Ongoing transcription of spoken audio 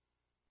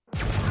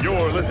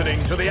You're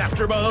listening to the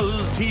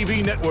AfterBuzz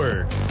TV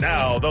Network,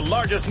 now the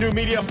largest new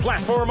media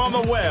platform on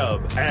the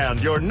web, and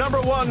your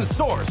number one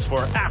source for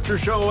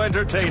after-show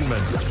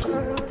entertainment.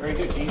 Very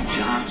good, Keith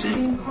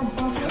Johnson.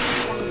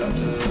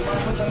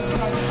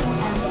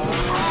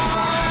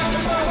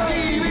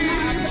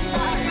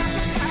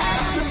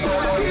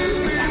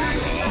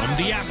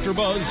 The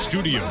AfterBuzz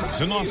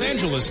Studios in Los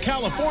Angeles,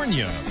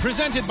 California,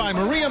 presented by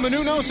Maria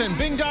Menounos and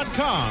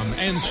Bing.com,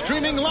 and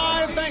streaming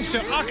live thanks to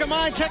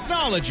Akamai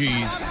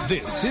Technologies.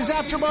 This is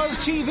AfterBuzz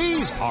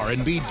TV's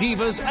R&B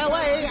Divas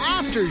LA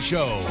After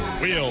Show.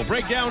 We'll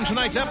break down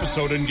tonight's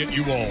episode and get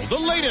you all the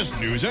latest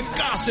news and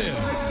gossip.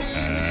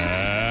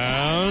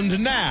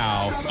 And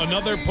now,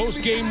 another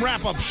post-game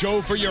wrap-up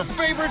show for your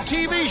favorite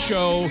TV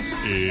show.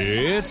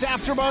 It's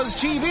AfterBuzz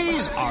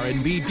TV's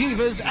R&B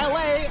Divas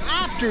LA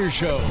After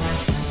Show.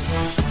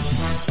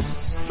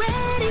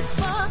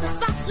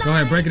 Go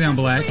ahead, break it down,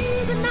 Black.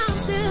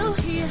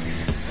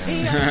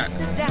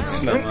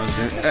 Slow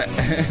motion.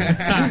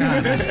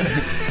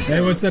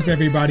 Hey, what's up,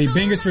 everybody?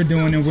 Bingers for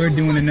doing it. We're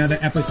doing another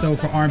episode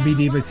for R&B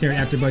Divas here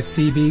at AfterBuzz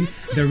TV,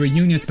 the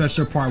reunion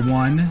special part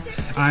 1.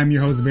 I'm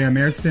your host, Bam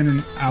Erickson,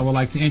 and I would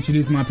like to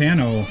introduce my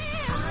panel.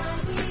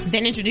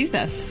 Then introduce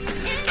us.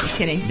 Just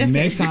kidding. Just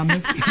Meg kidding.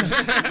 Thomas,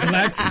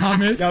 Black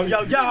Thomas,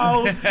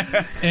 Yo.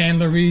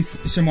 and Larice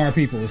Shamar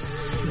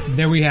Peoples.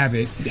 There we have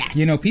it. Yes.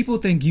 You know, people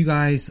think you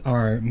guys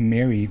are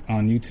married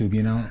on YouTube,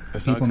 you know?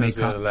 It's People not because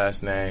we have the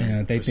last name. Yeah,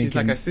 they think she's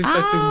like you- a sister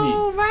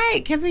Oh, to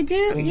right. Because we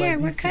do. Yeah, like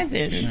we're you.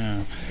 cousins.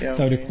 Yeah. Yeah,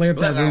 So to man. clear up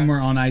that Blah, blah. rumor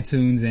on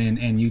iTunes and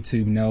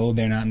YouTube, no,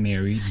 they're not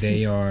married.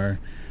 They are.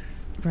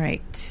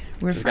 Right.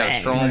 We're She's got a friends.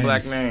 strong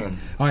black Friends. name.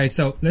 All right,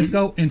 so let's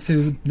go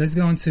into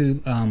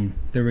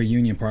the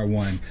reunion part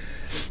 1.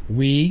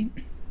 We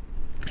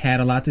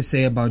had a lot to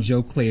say about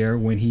Joe Clair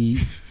when he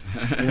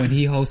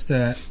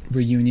hosted a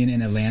reunion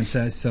in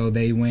Atlanta. So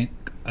they went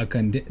a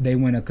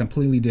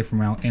completely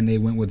different route, and they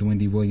went with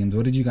Wendy Williams.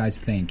 What did you guys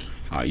think?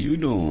 How you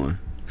doing?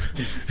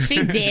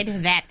 She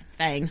did that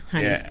thing,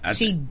 honey. Yeah,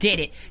 she did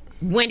it.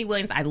 Wendy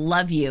Williams, I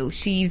love you.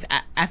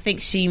 I think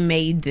she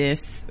made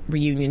this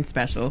reunion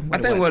special. I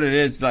think what it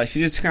is, like, she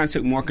just kind of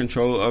took more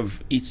control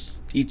of each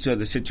of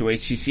the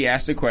situations. She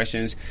asked the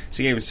questions.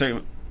 She gave a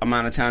certain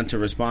amount of time to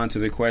respond to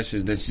the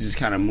questions. Then she just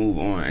kind of move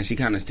on, and she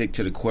kind of stick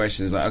to the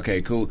questions. Like,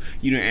 okay, cool.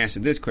 You didn't answer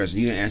this question.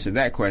 You didn't answer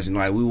that question.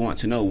 Like, we want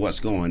to know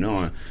what's going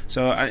on.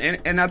 So,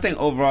 and I think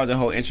overall the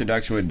whole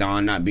introduction with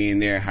Dawn not being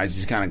there, how she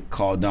just kind of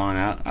called Dawn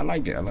out. I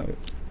like it. I love it.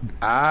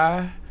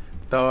 I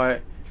thought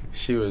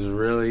she was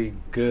really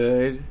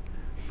good,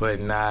 but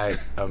not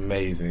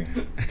amazing.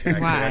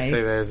 Can I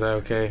say that? Is that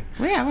okay?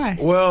 Yeah, why?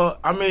 Well,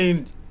 I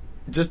mean,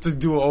 just to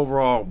do an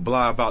overall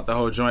blah about the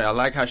whole joint, I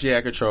like how she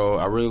had control.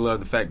 I really love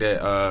the fact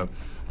that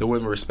the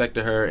women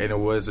respected her, and it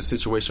was a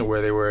situation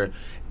where they were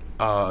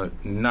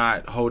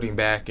not holding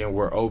back and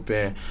were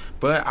open.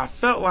 But I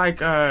felt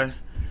like, I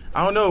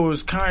don't know, it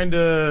was kind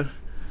of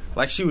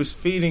like she was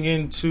feeding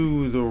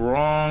into the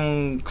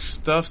wrong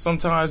stuff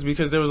sometimes,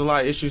 because there was a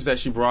lot of issues that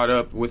she brought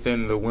up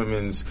within the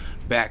women's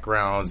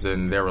backgrounds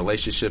and their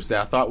relationships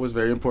that I thought was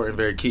very important,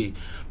 very key.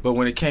 But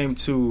when it came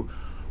to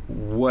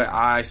what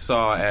I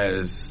saw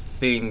as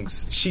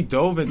things, she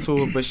dove into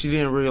it, but she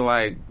didn't really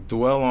like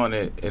dwell on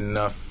it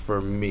enough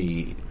for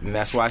me, and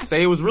that's why I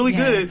say it was really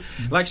good.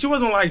 Like, she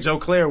wasn't like Joe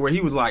Clair where he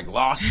was like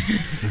lost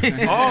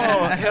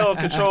all hell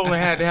control and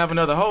had to have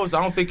another host.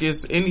 I don't think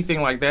it's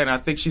anything like that, and I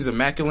think she's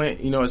immaculate,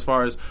 you know, as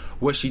far as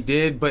what she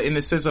did. But in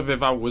the sense of,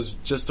 if I was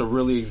just to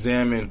really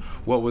examine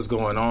what was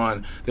going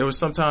on, there was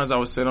sometimes I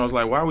was sitting, I was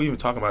like, why are we even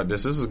talking about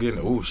this? This is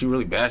getting, she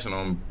really bashing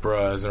on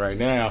bras right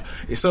now.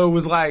 So it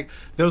was like,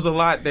 there was a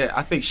lot that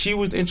I think she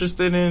was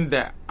interested in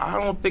that I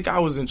don't think I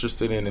was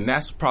interested in, and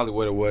that's probably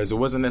what it was. It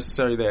wasn't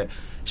necessarily that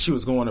she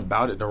was going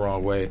about it the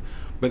wrong way,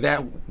 but that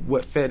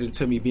what fed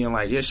into me being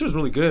like, yeah, she was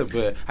really good,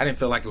 but I didn't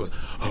feel like it was,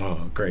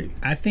 great.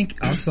 I think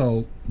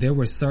also there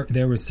were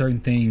certain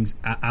things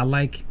I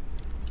like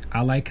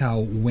how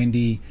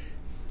Wendy,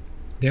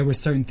 there were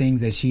certain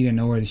things that she didn't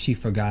know or that she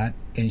forgot,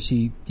 and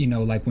she, you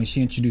know, like when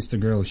she introduced the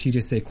girl, she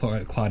just said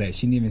Claudette.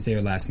 She didn't even say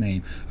her last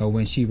name. Or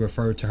when she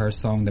referred to her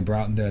song, the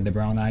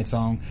Brown Eyed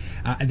song,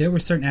 there were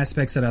certain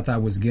aspects that I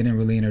thought was good and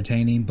really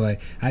entertaining. But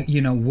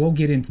we'll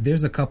get into.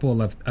 There's a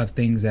couple of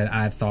things that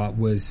I thought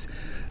was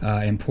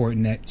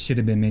important that should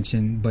have been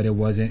mentioned, but it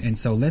wasn't. And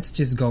so let's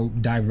just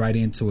dive right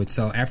into it.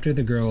 So after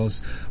the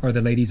girls or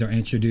the ladies are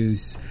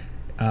introduced,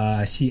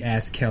 she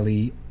asked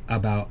Kelly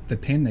about the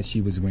pin that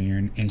she was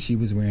wearing, and she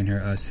was wearing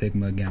her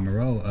Sigma Gamma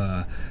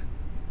Rho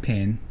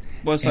pin.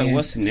 What's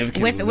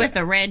significant with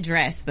a red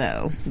dress,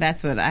 though?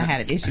 That's what I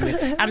had an issue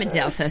with. I'm a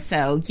Delta,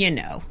 so you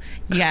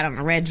got on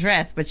a red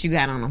dress, but you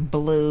got on a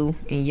blue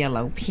and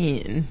yellow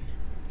pin.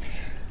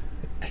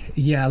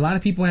 Yeah, a lot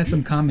of people had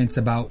some comments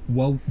about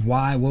what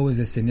was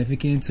the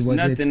significance? Was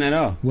nothing at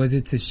all. Was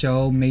it to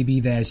show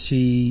maybe that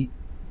she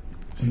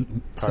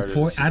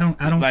support. I don't.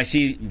 Like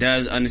she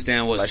does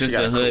understand what Like she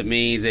got sisterhood cool.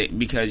 means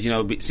because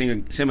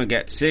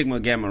Sigma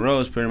Gamma Rho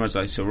is pretty much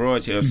like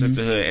sorority or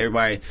sisterhood.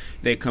 Everybody,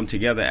 they come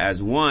together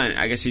as one.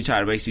 I guess she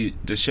tried to basically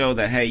to show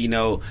that, hey,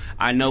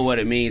 I know what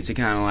it means to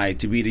kind of like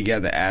to be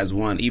together as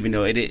one, even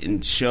though it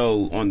didn't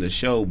show on the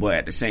show, but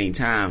at the same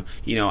time,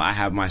 I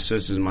have my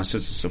sisters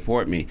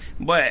support me.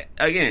 But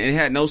again, it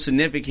had no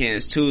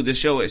significance to the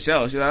show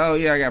itself. She's like, oh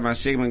yeah, I got my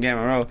Sigma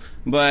Gamma Rho,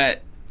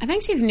 but I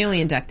think she's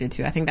newly inducted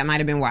too. I think that might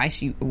have been why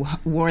she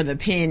wore the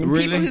pin.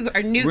 Really? People who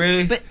are new,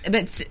 Really? but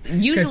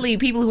usually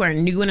people who are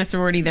new in a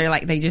sorority,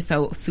 they just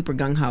so super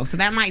gung ho. So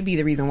that might be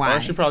the reason why. Or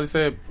she probably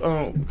said,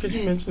 could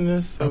you mention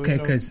this? So Okay,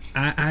 because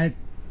I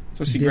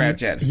so she didn't- grabbed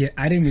Chad. Yeah,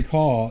 I didn't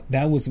recall.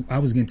 I was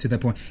getting to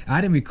that point. I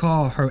didn't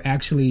recall her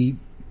actually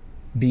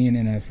being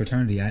in a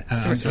fraternity. A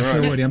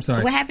sorority. I'm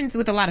sorry. What happens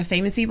with a lot of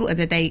famous people is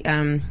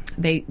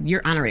that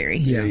you're honorary.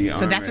 Yeah. You're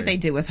So that's honorary. what they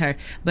did with her.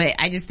 But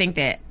I just think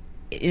that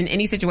in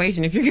any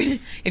situation, if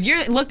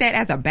you're looked at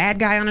as a bad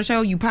guy on a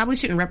show, you probably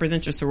shouldn't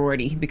represent your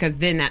sorority because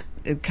then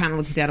it kind of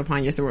looks down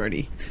upon your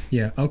sorority.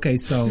 Yeah. Okay.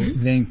 So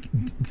then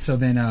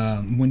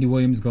Wendy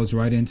Williams goes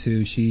right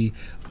into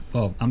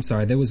Oh, I'm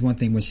sorry. There was one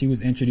thing when she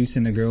was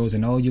introducing the girls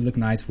and, oh, you look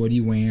nice. What are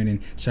you wearing?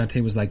 And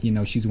Shantae was like,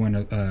 she's wearing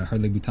her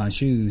Louboutin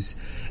shoes.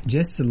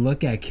 Just to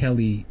look at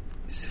Kelly's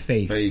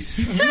face.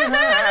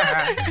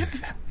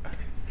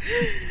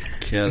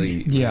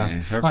 Kelly. Yeah.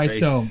 Man, her All right. face.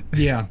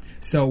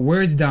 So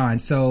where's Dawn?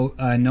 So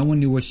no one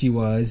knew where she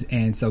was,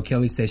 and so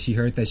Kelly said she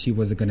heard that she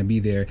wasn't going to be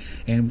there,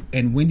 and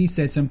Wendy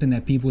said something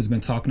that people has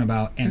been talking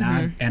about, and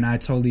I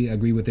totally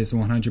agree with this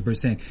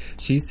 100%.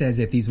 She says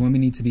that these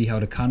women need to be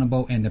held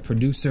accountable, and the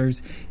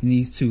producers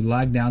needs to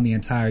lock down the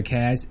entire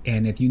cast,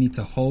 and if you need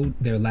to hold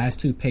their last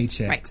 2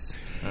 paychecks,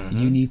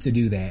 you need to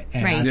do that.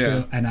 And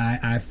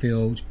Right. I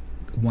feel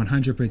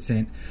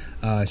 100%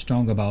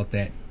 strong about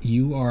that.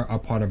 You are a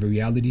part of a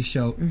reality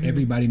show.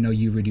 Everybody know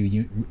you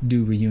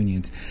do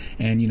reunions,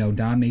 and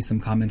Dawn made some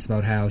comments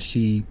about how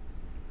she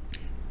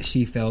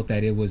felt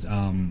that it was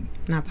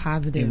Not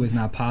positive. it was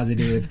not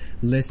positive.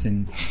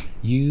 Listen,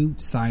 you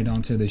signed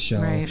on to the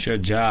show. Right. It's your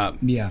job.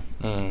 Yeah,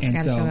 and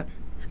Gotta show so up.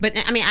 But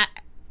I mean,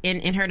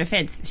 in her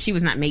defense, she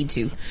was not made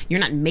to. You're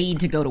not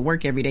made to go to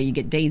work every day. You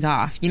get days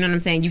off. You know what I'm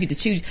saying? You get to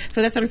choose.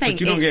 So that's what I'm saying.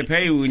 But you don't get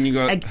paid when you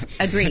go.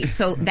 Agreed.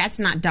 So that's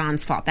not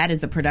Dawn's fault. That is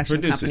the production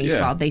Producer, company's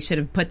yeah. fault. They should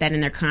have put that in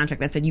their contract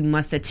that said you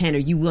must attend or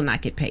you will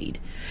not get paid.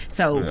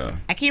 So Yeah.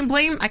 I can't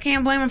blame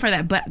them for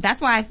that. But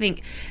that's why I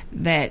think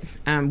that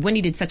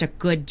Wendy did such a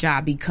good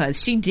job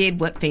because she did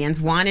what fans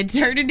wanted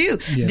her to do.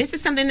 Yeah. This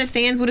is something that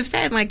fans would have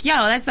said like, "Yo,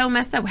 that's so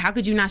messed up. How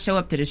could you not show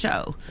up to the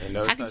show?" And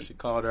How notice could how you- she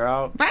called her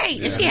out. Right,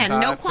 Yeah. and she had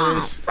no Codfish.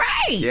 qualms.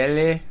 Right.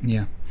 Jelly.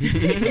 yeah.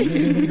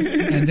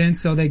 And then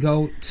so they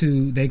go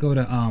to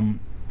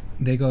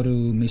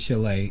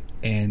Michelle,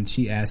 and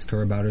she asks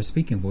her about her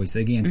speaking voice.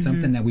 Again,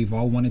 something that we've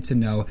all wanted to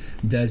know.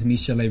 Does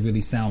Michelle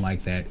really sound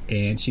like that?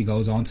 And she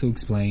goes on to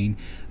explain,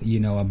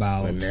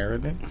 about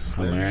Larynx.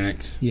 Her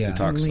larynx. Yeah. She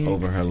talks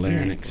over her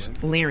larynx.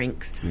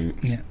 Larynx.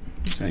 Yeah.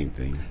 Same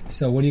thing.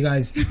 So what do you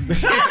guys?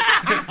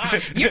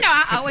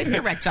 I always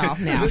correct y'all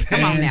now.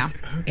 Come on now.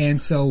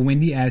 And so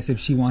Wendy asks if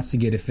she wants to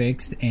get it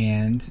fixed,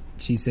 and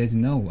she says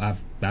no.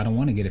 I don't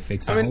want to get it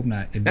fixed. I hope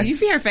not. Did you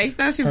see her face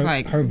though? She was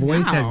like, her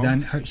voice no. has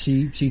done her.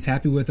 She's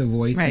happy with her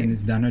voice, Right. and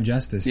it's done her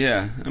justice.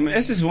 Yeah, I mean,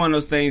 it's just one of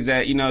those things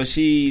that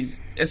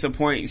it's a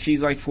point.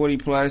 She's like 40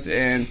 plus,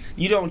 and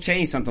you don't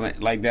change something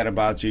like that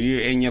about you.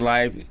 You're in your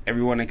life.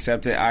 Everyone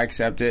accepts it. I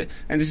accept it,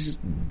 and this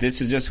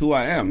is just who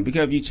I am.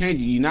 Because if you change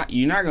it, you're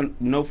not gonna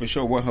know for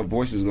sure what her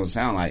voice is gonna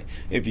sound like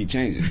if you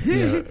change it.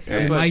 Yeah.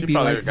 And might she be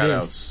probably like got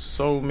this. out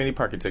so many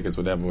parking tickets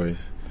with that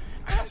voice.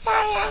 I'm sorry.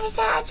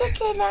 I just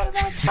didn't know the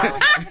right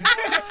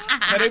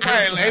But they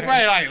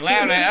probably like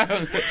laughing at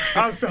us.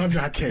 I'm sorry,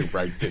 I can't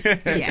write this.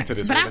 Yeah, To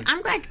this but woman.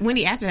 I'm glad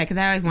Wendy asked her that because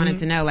I always wanted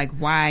to know, like,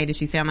 why does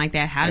she sound like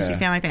that? How does she Yeah.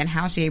 sound like that? And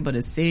how is she able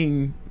to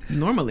sing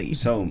normally?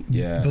 So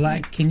yeah,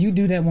 Black, can you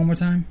do that one more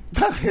time?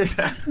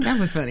 That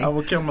was funny. I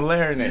will kill my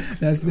larynx.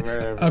 That's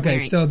Whatever. okay.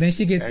 Thanks. So then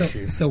she gets Thank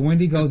you. so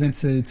Wendy goes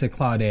into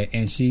Claudette,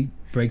 and she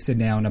breaks it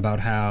down about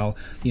how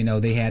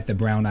they had the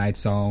Brown Eyed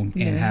song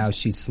and how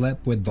she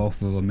slept with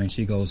both of them, and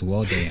she goes,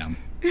 well, damn.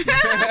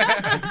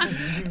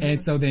 And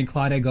so then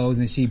Claudette goes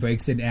and she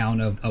breaks it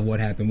down of what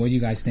happened. What do you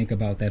guys think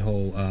about that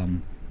whole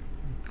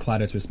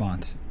Claudette's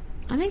response?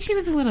 I think she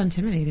was a little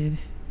intimidated.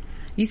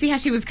 You see how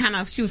she was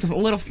a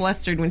little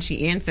flustered when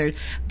she answered,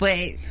 but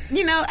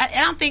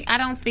I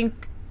don't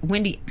think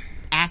Wendy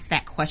asked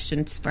that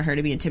question for her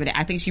to be intimidated.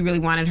 I think she really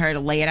wanted her to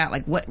lay it out,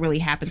 like what really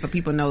happened, so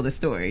people know the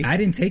story. I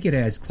didn't take it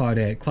as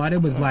Claudette.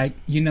 Claudette was like,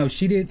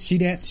 she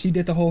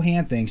did the whole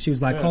hand thing. She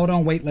was like, hold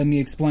on, wait, let me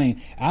explain.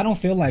 I don't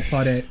feel like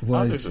Claudette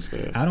was.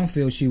 I don't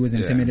feel she was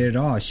intimidated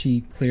at all.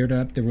 She cleared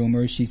up the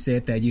rumors. She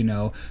said that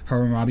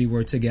her and Robbie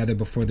were together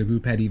before the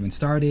group had even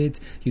started.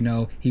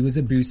 He was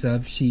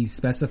abusive. She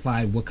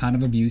specified what kind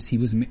of abuse he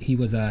was. He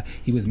was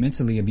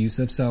mentally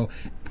abusive. So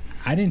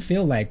I didn't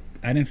feel like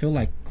didn't feel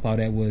like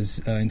Claudette was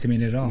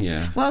intimidated at all.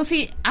 Yeah. Well,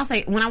 see, I'll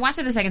say when I watched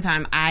it the second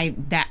time, I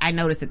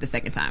noticed it the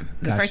second time.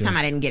 The Gotcha. first time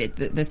I didn't get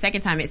it. The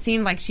second time, it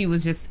seemed like she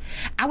was just.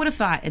 I would have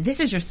thought, if this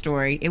is your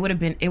story, it would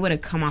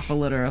have come off a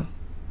little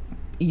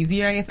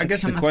easier. I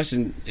guess the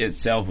question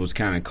itself was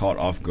kind of caught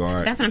off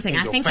guard. That's what I'm saying.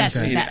 I think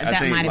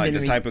that might have been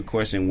the type of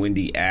question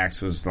Wendy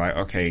asked was like,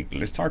 okay,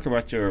 let's talk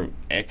about your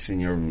ex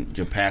and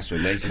your past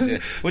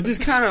relationship, which is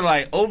kind of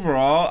like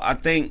overall, I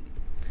think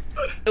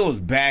it was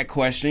bad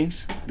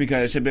questions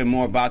because it should have been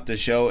more about the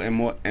show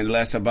and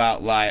less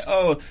about like,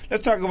 oh,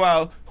 let's talk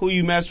about who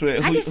you mess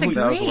with. I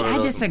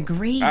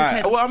disagree.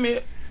 Well, I mean,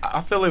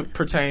 I feel it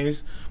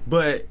pertains,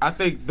 but I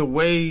think the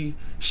way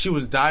she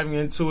was diving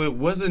into it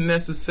wasn't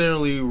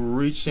necessarily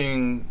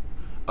reaching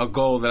a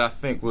goal that I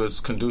think was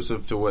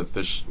conducive to what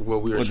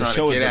we were trying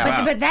to get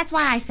out. But that's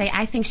why I say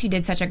I think she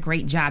did such a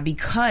great job,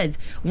 because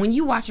when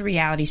you watch a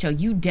reality show,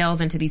 you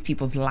delve into these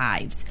people's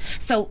lives.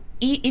 So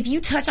if you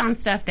touch on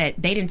stuff that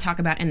they didn't talk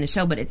about in the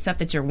show, but it's stuff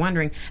that you're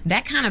wondering,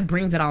 that kind of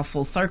brings it all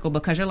full circle,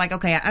 because you're like,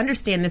 okay, I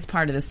understand this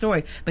part of the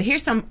story, but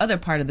here's some other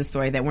part of the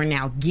story that we're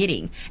now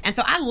getting. And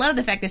so I love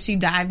the fact that she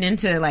dived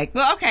into like,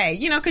 well, okay,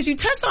 because you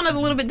touched on it a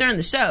little bit during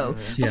the show.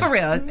 Yeah. But for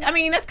real, I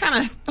mean, that's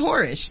kind of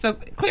whorish. So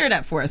clear it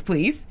up for us,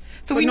 please.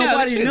 So we know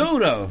nobody knew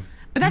though.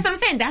 But that's what I'm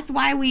saying.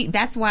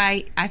 That's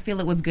why I feel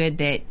it was good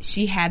that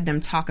she had them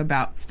talk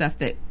about stuff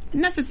that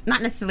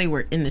not necessarily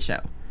were in the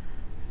show.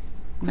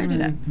 Cleared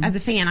it up. As a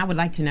fan, I would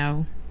like to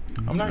know.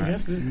 I'm not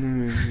against it. I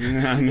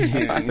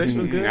mean, I said she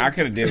was good. I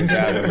could have did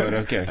without it, but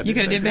okay. You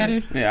could have did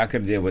better? Yeah, I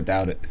could have did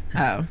without it.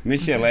 Oh.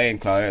 Michelle A. and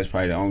Claudette was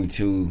probably the only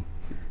two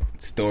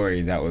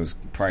stories that was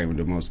probably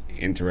the most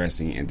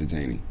interesting and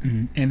entertaining.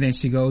 Mm-hmm. And then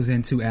she goes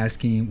into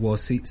asking, well,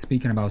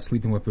 speaking about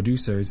sleeping with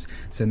producers,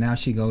 so now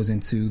she goes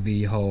into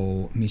the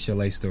whole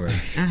Michelle A. story,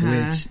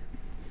 which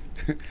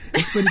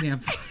it's pretty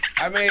damn.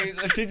 I mean,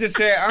 she just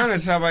said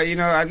honest. How about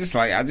I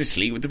just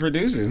sleep with the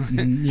producer.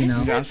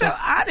 That's so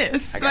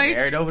honest. I got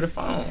married over the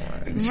phone.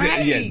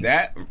 Right. Yeah,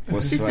 that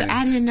was she funny. Said,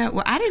 I didn't know.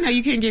 Well, I didn't know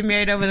you couldn't get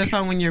married over the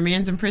phone when your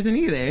man's in prison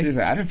either. She was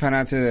like, I didn't find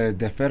out to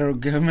the federal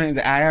government,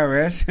 the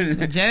IRS.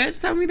 The judge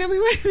told me that we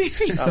weren't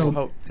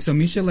married. So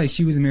Michelle A.,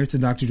 she was married to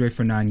Dr. Dre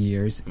for 9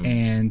 years,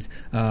 and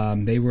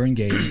they were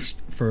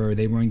engaged.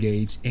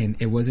 And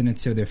it wasn't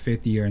until their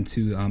 5th year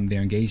into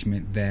their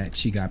engagement that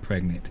she got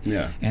pregnant.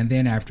 Yeah, and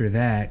then after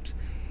that,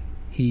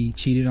 he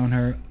cheated on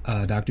her.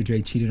 Dr.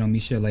 Dre cheated on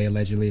Michelle A.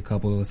 allegedly a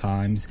couple of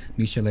times.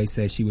 Michelle A.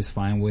 said she was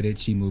fine with it.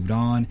 She moved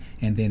on.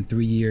 And then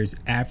 3 years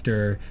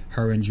after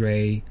her and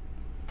Dre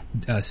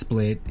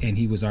split and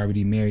he was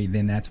already married,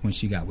 then that's when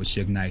she got with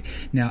Suge Knight.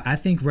 Now, I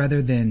think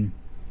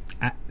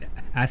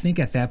I think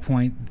at that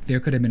point, there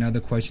could have been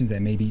other questions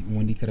that maybe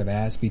Wendy could have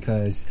asked,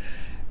 because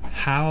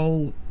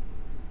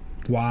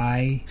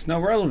why? It's no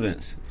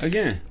relevance.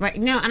 Again. Right.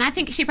 No, and I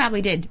think she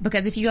probably did,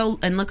 because if you go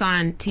and look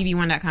on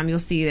TV1.com, you'll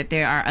see that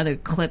there are other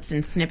clips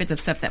and snippets of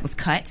stuff that was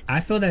cut. I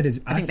feel that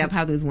is. I think that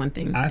probably was one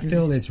thing. I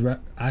feel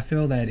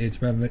that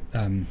it's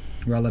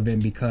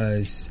relevant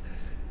because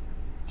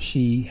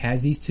she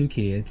has these 2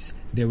 kids.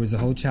 There was a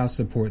whole child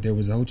support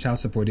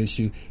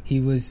issue.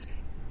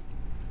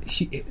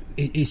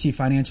 Is she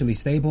financially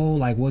stable?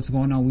 Like, what's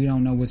going on? We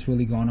don't know what's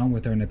really going on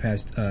with her in the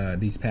past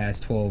these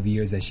past 12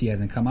 years that she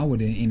hasn't come out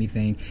with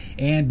anything.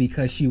 And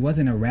because she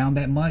wasn't around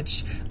that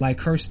much,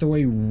 like, her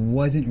story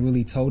wasn't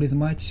really told as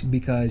much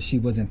because she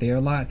wasn't there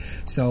a lot.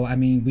 So, I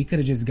mean, we could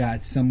have just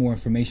got some more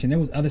information. There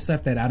was other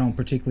stuff that I don't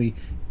particularly,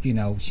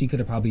 she could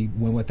have probably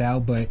went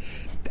without. But,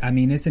 I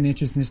mean, it's an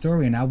interesting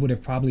story, and I would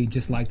have probably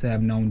just liked to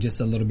have known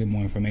just a little bit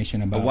more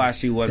information about why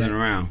she wasn't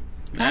around.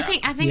 But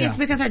I think it's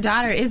because her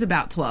daughter is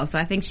about 12, so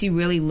I think she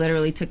really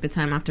literally took the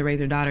time off to raise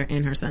her daughter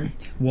and her son.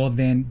 Well,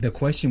 then the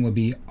question would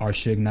be, are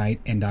Suge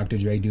Knight and Dr.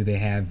 Dre, do they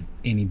have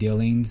any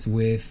dealings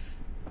with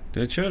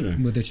their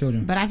children? With their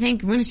children. But I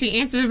think when she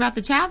answered about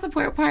the child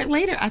support part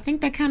later, I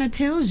think that kind of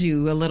tells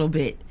you a little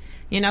bit.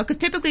 Because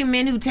typically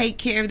men who take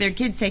care of their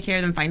kids take care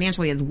of them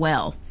financially as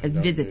well as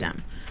visit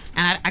them.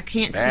 And I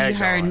can't see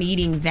her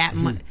needing that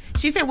much.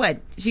 She said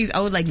what? She's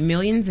owed like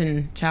millions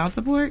in child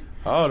support?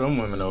 Oh, them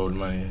women owed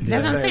money.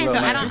 That's what I'm saying. So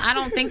I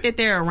don't think that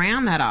they're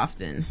around that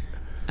often.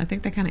 I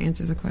think that kind of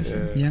answers the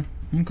question.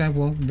 Yeah. Okay.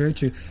 Well, very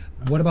true.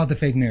 What about the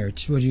fake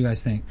marriage? What do you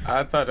guys think?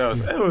 I thought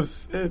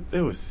that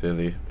it was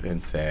silly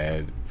and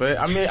sad. But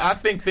I mean, I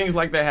think things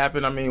like that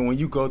happen. I mean, when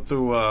you go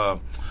through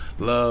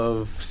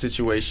love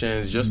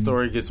situations, your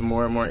story gets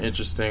more and more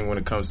interesting when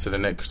it comes to the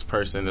next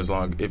person.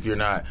 If you're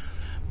not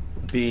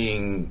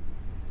being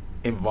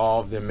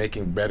involved in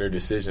making better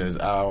decisions.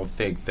 I don't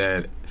think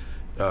that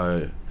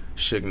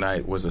Suge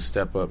Knight was a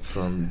step up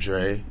from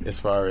Dre as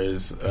far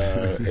as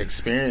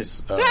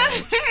experience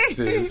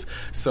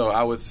so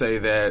I would say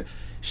that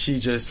she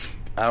just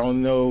I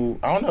don't know.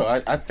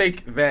 I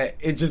think that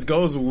it just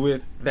goes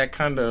with that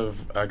kind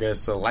of, I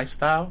guess, a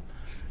lifestyle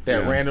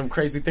that random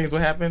crazy things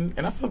would happen,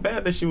 and I feel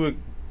bad that she would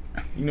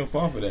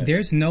fall for that.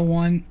 There's no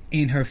one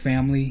in her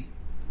family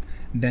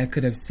that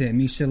could have said,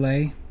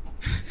 Michelle,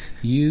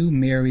 you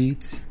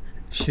married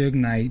Suge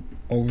Knight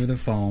over the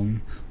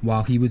phone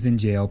while he was in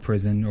jail,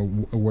 prison,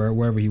 or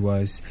wherever he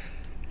was.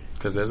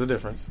 Because there's a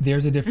difference.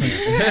 There's a difference.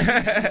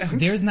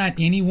 There's not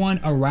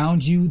anyone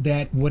around you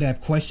that would have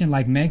questioned,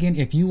 like Megan,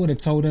 if you would have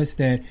told us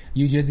that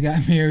you just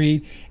got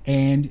married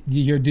and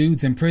your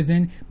dude's in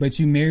prison, but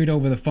you married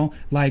over the phone,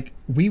 like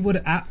we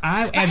would,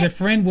 I as a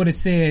friend would have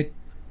said,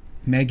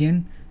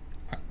 Megan,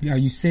 are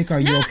you sick?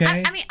 Are you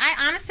okay? I mean,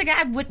 I honest to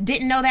God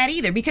didn't know that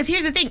either, because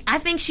here's the thing. I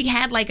think she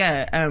had like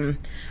an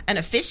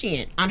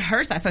officiant on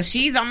her side. So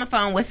she's on the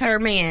phone with her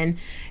man.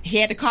 He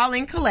had to call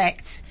and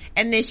collect.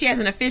 And then she has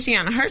an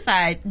officiant on her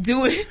side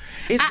do it.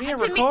 It's being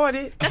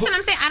recorded. That's what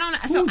I'm saying. I don't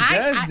know. Who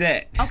does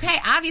that? Okay,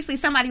 obviously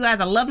somebody who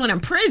has a loved one in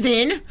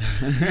prison.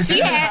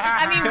 She had.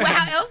 I mean,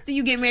 how else do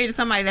you get married to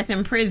somebody that's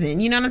in prison?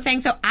 You know what I'm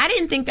saying? So I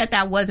didn't think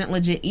that wasn't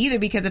legit either,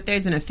 because if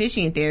there's an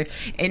officiant there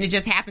and it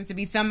just happens to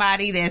be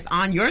somebody that's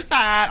on your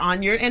side,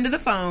 on your end of the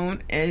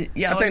phone, and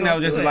I think that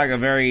was just like a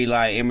very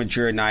like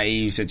immature,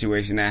 naive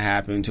situation that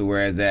happened, to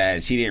where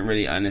that she didn't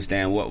really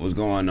understand what was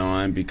going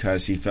on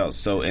because she felt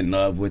so in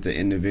love with the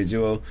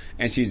individual.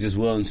 And she's just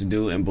willing to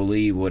do and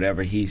believe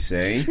whatever he's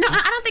saying. No,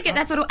 I don't think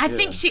that's what. I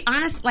think she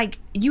like,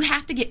 you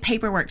have to get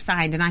paperwork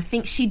signed, and I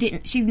think she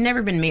didn't. She's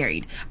never been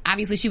married.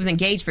 Obviously, she was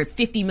engaged for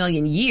 50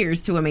 million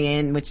years to a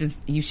man, which is,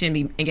 you shouldn't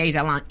be engaged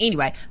that long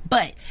anyway.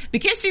 But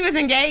because she was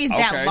engaged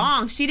that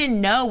long, she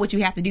didn't know what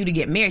you have to do to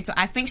get married. So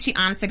I think she,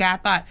 honest to God,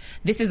 thought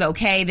this is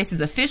okay, this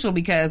is official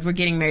because we're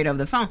getting married over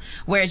the phone.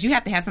 Whereas you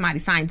have to have somebody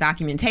sign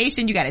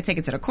documentation, you got to take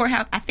it to the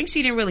courthouse. I think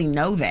she didn't really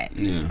know that.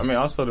 Yeah. I mean,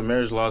 also the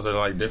marriage laws are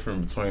like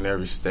different between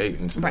every state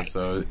and stuff, right.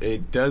 So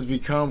it does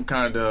become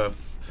kind of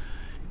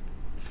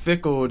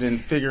fickle in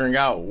figuring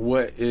out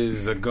what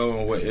is a go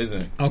and what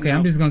isn't. Okay,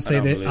 I'm just going to say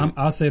that.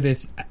 I'll say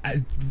this.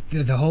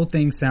 The whole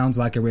thing sounds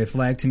like a red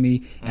flag to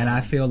me, and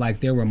I feel like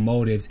there were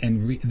motives,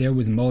 and there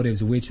was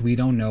motives which we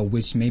don't know,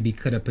 which maybe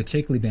could have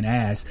particularly been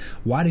asked.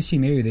 Why did she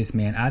marry this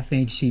man? I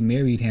think she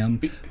married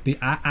him.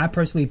 I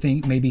personally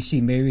think maybe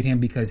she married him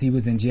because he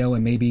was in jail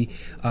and maybe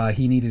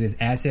he needed his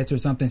assets or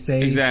something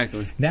saved.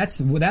 Exactly. That's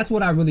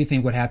what I really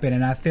think would happen,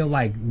 and I feel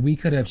like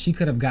she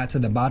could have got to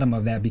the bottom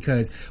of that,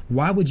 because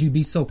why would you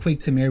be so quick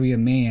to marry a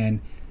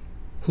man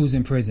who's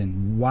in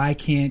prison? Why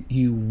can't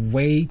you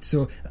wait?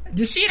 So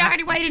she'd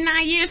already waited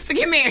 9 years to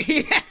get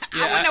married.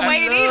 I wouldn't have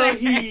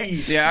waited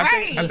either. Yeah,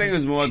 I think it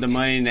was more the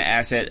money and the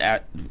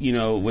asset,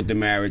 with the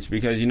marriage,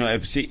 because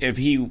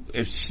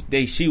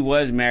if she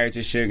was married to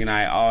Suge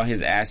Knight, all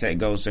his asset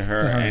goes to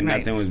her, and right.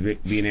 nothing was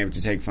being able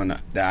to take from the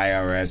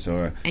IRS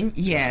or. And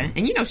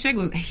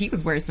Suge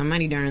was worth some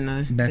money during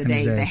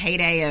the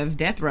heyday of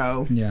Death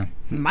Row. Yeah.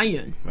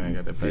 Man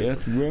got that paper.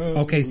 Death Row.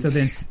 Okay,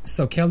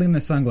 so Kelly and the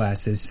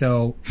sunglasses.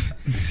 So,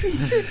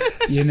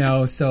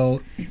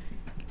 so.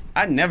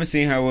 I've never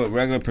seen her with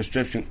regular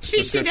prescription.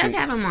 She does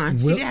have them on.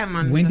 She did have them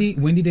on.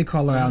 Wendy did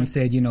call her out and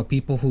said,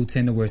 people who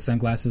tend to wear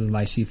sunglasses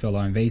like she feel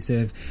are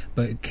invasive.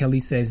 But Kelly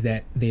says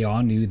that they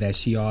all knew that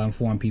she all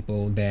informed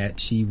people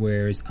that she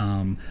wears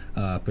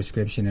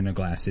prescription in her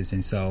glasses,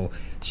 and so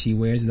she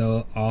wears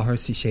all her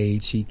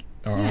shades.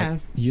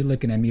 You're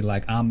looking at me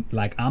like I'm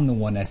the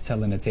one that's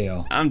telling the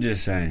tale. I'm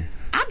just saying.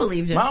 I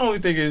believed her. My only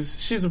thing is,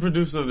 she's a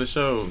producer of the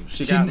show.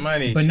 She got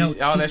money. But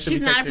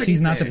she's not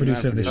the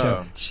producer of the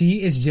show.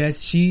 She is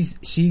just she's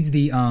the she's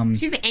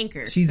the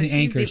anchor. She's the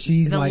anchor.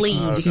 She's the like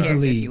lead. She's the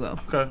lead, if you will.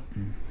 Okay.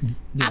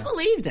 Yeah. I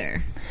believed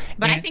her,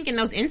 but I think in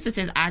those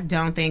instances, I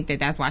don't think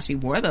that's why she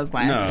wore those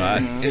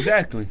glasses. No,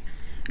 exactly.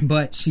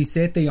 But she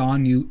said they all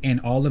knew, and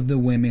all of the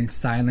women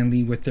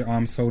silently with their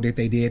arms folded,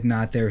 they did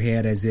nod their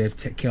head as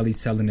if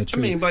Kelly's telling the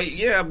truth. I mean,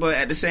 but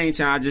at the same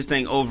time, I just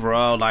think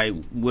overall, like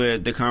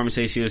with the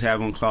conversation she was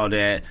having with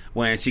Claudette,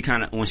 when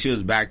she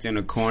was backed in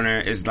the corner,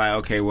 it's like,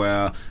 okay,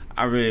 well,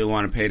 I really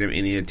want to pay them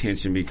any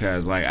attention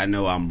because, like, I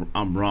know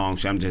I'm wrong,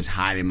 so I'm just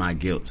hiding my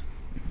guilt.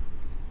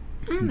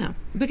 I don't know.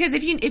 Because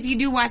if you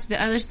do watch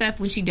the other stuff,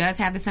 when she does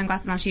have the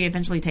sunglasses on, she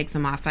eventually takes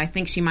them off. So I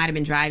think she might have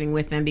been driving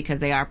with them because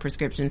they are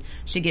prescription.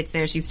 She gets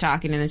there, she's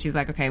talking, and then she's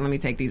like, okay, let me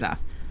take these off.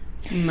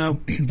 No.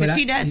 But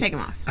she does take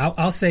them off.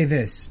 I'll say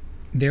this.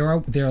 There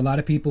are a lot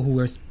of people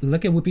who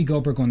look at Whoopi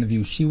Goldberg on The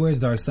View. She wears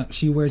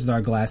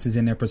dark glasses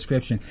in their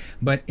prescription,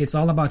 but it's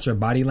all about your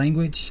body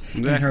language.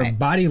 And her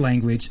body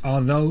language,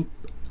 although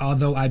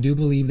I do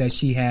believe that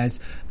she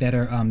has that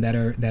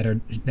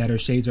her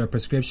shades are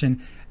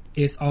prescription,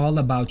 it's all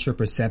about your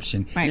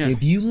perception. Right. Yeah.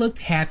 If you looked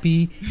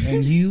happy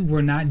and you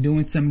were not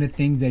doing some of the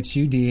things that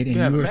you did and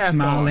you were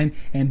smiling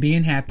and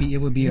being happy, it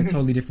would be a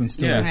totally different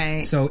story. Yeah.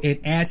 Right. So it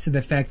adds to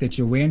the fact that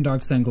you're wearing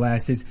dark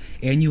sunglasses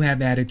and you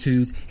have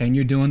attitudes and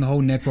you're doing the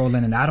whole neck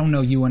rolling and I don't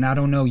know you and I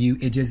don't know you.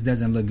 It just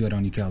doesn't look good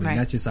on you, Kelly. Right.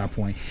 That's just our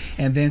point.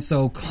 And then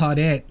so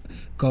Claudette,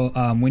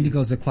 Wendy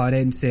goes to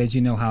Claudette and says,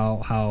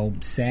 how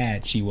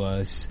sad she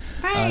was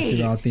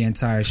throughout the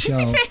entire show.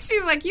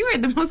 She's like, you are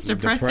the most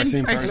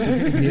depressing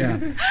person. Yeah.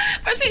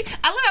 But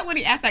I love how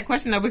Wendy asked that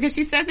question though, because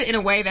she says it in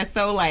a way that's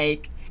so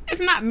like, it's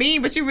not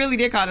mean, but you really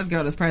did call this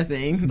girl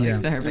depressing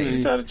to her face.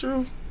 She tell the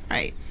truth.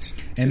 Right.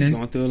 She's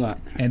going through a lot.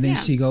 And then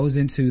she goes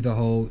into the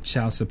whole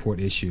child support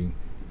issue.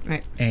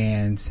 Right.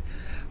 And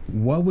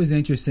What was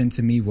interesting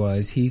to me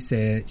was he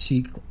said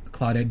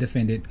Claudette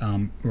defended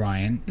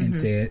Ryan and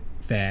said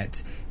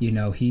that, you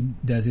know, he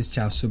does his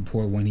child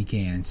support when he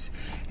can.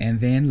 And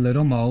then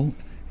Little Mo,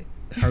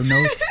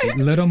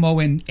 Little Mo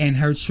in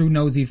her true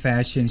nosy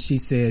fashion, she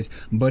says,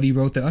 but he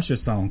wrote the Usher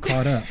song,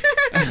 Caught Up.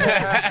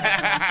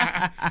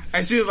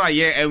 And she was like,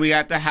 yeah, and we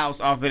got the house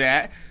off of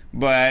that,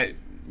 but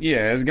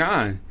yeah, it's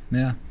gone.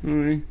 Yeah.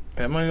 Mm-hmm.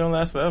 That money don't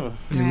last forever.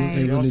 It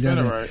really spend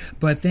doesn't. it right.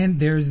 But then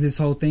there's this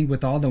whole thing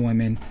with all the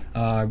women,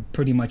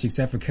 pretty much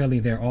except for Kelly,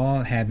 they're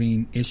all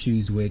having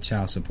issues with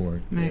child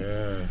support. Right.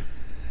 Yeah.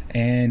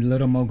 And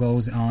Little Mo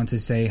goes on to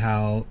say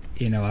how,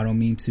 you know, I don't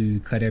mean to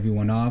cut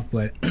everyone off,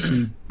 but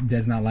she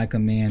does not like a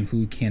man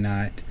who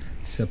cannot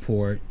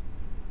support.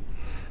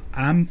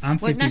 I'm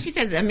 50, Well, no, she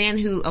says a man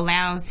who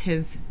allows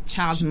his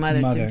child's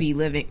mother to be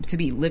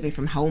living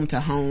from home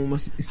to home,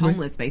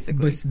 homeless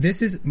basically. But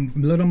this is,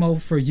 Little Mo,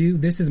 for you,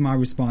 this is my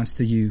response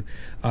to you.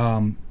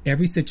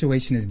 Every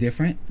situation is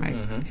different. Right.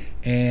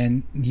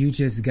 And you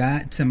just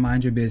got to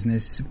mind your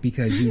business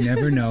because you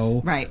never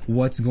know Right.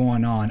 what's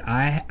going on.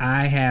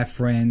 I have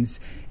friends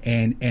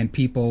and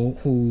people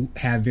who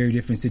have very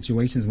different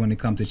situations when it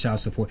comes to child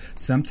support.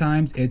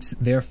 Sometimes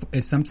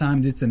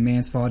sometimes it's a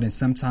man's fault and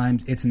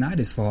sometimes it's not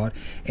his fault.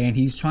 And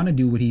he's trying to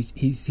do what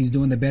he's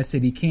doing the best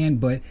that he can,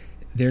 but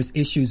there's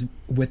issues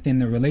within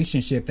the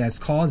relationship that's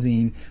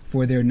causing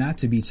for there not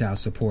to be child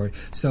support.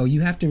 So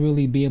you have to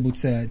really be able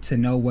to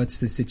know what's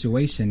the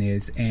situation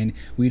is, and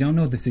we don't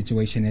know what the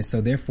situation is,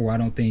 so therefore I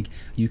don't think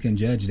you can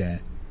judge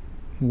that.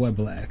 What,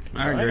 Black?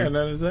 I I agree. got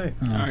nothing to say.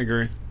 I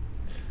agree.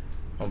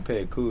 I'm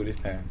pay it cool this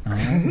time. All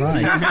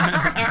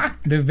right.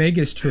 The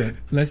Vegas trip.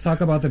 Let's talk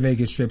about the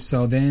Vegas trip.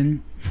 So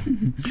then,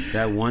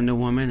 That Wonder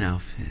Woman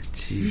outfit.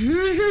 Jesus.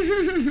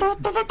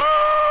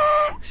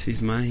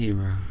 She's my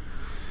hero.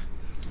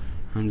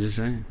 I'm just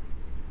saying.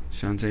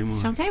 Shantae Moore.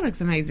 Shantae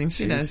looks amazing.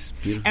 She She's does.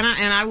 beautiful.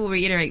 And I will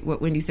reiterate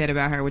what Wendy said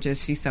about her, which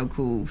is she's so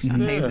cool.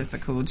 Shantae's just a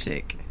cool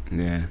chick.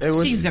 Yeah.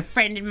 She's a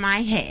friend in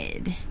my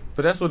head.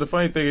 But that's what the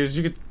funny thing is.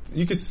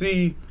 You could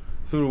see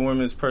through the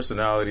women's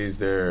personalities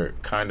their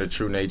kind of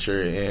true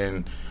nature.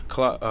 And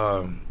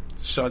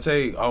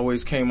Shantae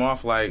always came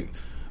off like,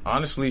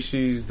 honestly,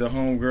 she's the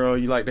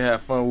homegirl you like to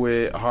have fun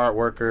with, a hard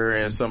worker,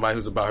 and somebody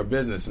who's about her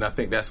business. And I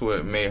think that's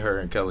what made her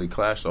and Kelly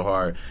clash so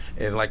hard.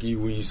 And like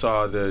when you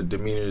saw the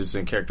demeanors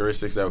and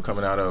characteristics that were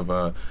coming out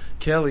of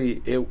Kelly,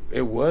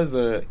 it was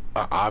a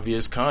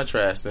obvious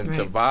contrast and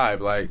to vibe.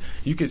 Like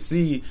you could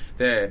see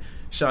that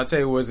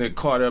Shantae wasn't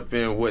caught up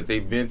in what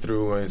they've been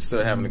through and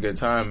still having a good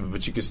time,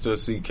 but you could still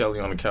see Kelly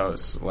on the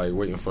couch, like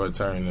waiting for a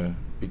turn to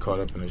be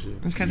caught up in the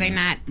shit. Because they're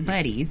not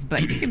buddies,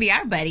 but you can be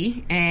our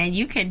buddy, and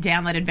you can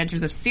download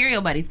Adventures of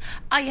Serial Buddies.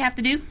 All you have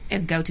to do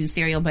is go to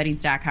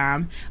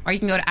serialbuddies.com, or you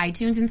can go to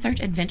iTunes and search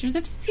Adventures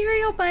of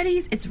Serial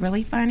Buddies. It's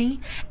really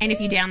funny. And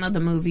if you download the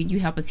movie, you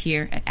help us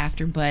here at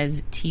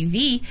AfterBuzz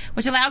TV,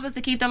 which allows us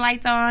to keep the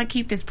lights on,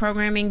 keep this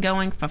programming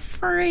going for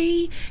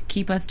free,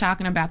 keep us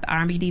talking about the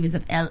R&B divas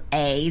of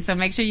LA. So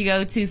make sure you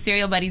go to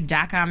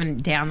serialbuddies.com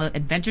and download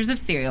Adventures of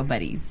Serial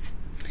Buddies.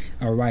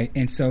 all right.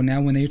 And so now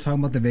when they were talking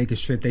about the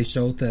Vegas trip, they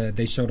showed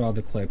all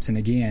the clips. And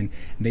again,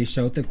 they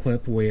showed the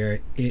clip where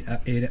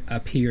it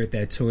appeared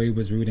that Tory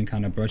was rude and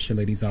kind of brushed her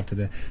ladies off to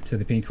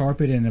the pink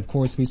carpet. And of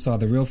course, we saw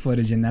the real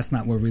footage, and that's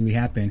not what really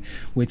happened.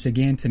 Which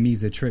again, to me,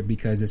 is a trip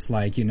because it's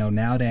like, you know,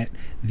 now that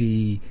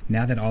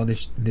all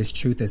this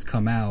truth has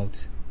come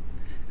out,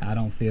 I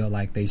don't feel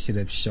like they should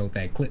have showed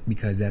that clip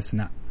because that's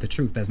not the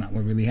truth. That's not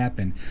what really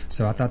happened.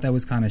 So I thought that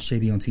was kind of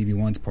shady on TV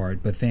One's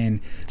part. But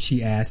then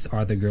she asked,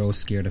 "Are the girls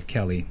scared of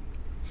Kelly?"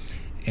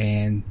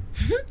 And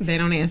they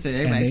don't answer.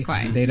 Everybody's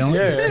quiet. They don't.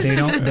 Yeah. They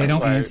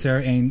don't Right. answer.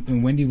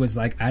 And Wendy was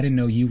like, "I didn't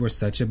know you were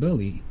such a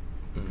bully,"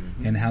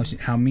 and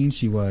how mean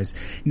she was.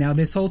 Now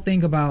this whole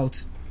thing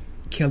about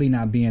Kelly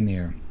not being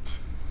there.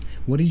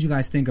 What did you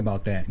guys think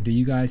about that? Do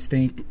you guys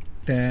think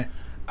that?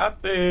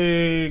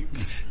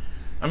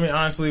 I mean,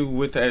 honestly,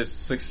 with as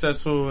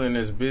successful and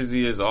as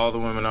busy as all the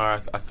women are,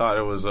 I thought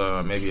it was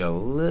maybe a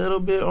little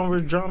bit over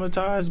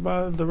dramatized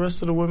by the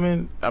rest of the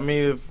women. I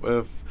mean,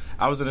 if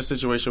I was in a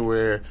situation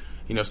where,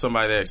 you know,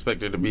 somebody that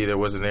expected to be there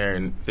wasn't there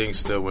and things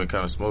still went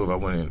kind of smooth, I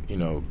wouldn't, you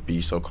know,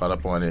 be so caught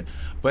up on it.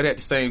 But at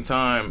the same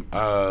time,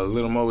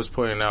 Little Mo was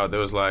pointing out there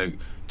was like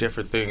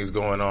different things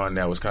going on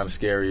that was kind of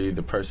scary.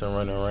 The person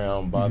running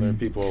around bothering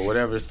people or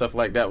whatever, stuff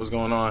like that was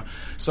going on.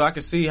 So I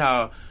could see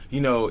how,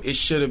 you know, it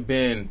should have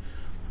been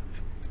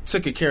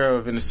took it care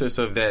of in the sense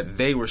of that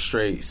they were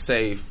straight,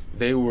 safe.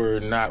 They were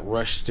not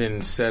rushed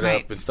and set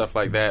Right. up and stuff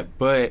like that.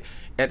 But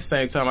at the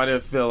same time, I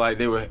didn't feel like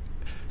they were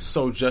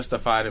so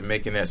justified in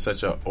making that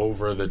such a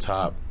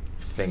over-the-top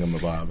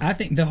thingamabob. I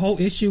think the whole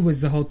issue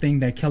was the whole thing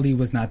that Kelly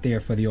was not there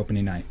for the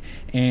opening night.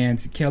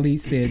 And Kelly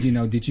said, you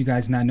know, did you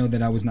guys not know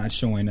that I was not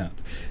showing up?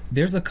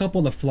 There's a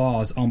couple of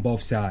flaws on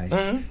both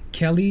sides.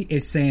 Kelly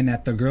is saying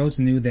that the girls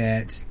knew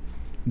that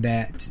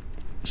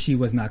she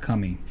was not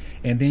coming.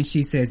 And then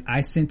she says,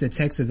 I sent a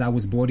text as I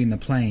was boarding the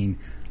plane.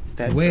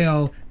 That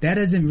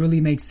doesn't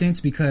really make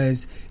sense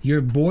because you're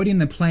boarding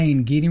the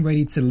plane, getting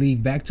ready to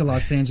leave back to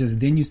Los Angeles,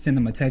 then you send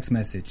them a text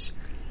message.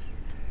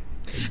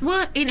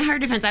 Well, in her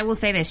defense, I will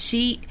say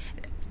that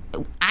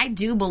I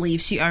do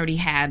believe she already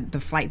had the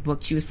flight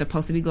booked. She was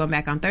supposed to be going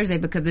back on Thursday,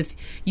 because if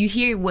you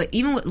hear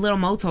even what Little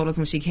Mo told us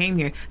when she came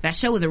here, that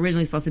show was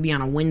originally supposed to be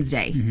on a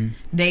Wednesday.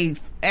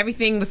 Mm-hmm.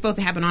 Everything was supposed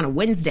to happen on a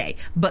Wednesday,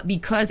 but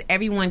because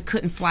everyone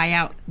couldn't fly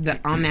out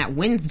on that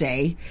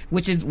Wednesday,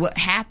 which is what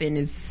happened,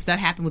 is stuff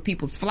happened with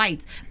people's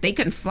flights, they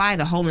couldn't fly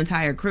the whole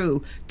entire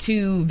crew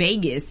to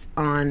Vegas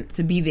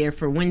to be there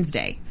for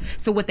Wednesday.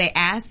 So what they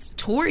asked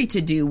Tori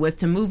to do was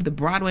to move the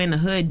Broadway in the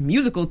Hood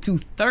musical to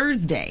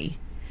Thursday,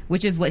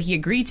 which is what he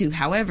agreed to.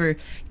 However,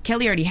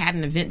 Kelly already had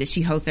an event that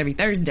she hosts every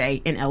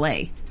Thursday in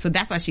LA. So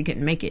that's why she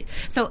couldn't make it.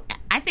 So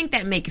I think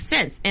that makes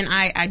sense. And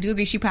I do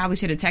agree she probably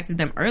should have texted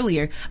them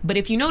earlier. But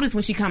if you notice,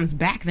 when she comes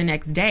back the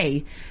next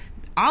day,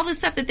 all the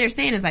stuff that they're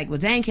saying is like, well,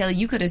 dang, Kelly,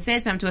 you could have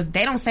said something to us.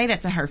 They don't say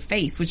that to her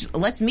face, which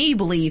lets me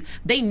believe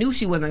they knew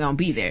she wasn't going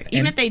to be there.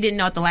 Even if they didn't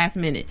know at the last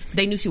minute,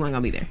 they knew she wasn't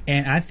going to be there.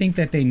 And I think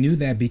that they knew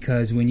that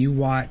because when you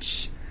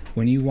watch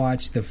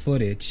the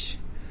footage,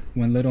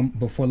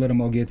 before Little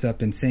Mo gets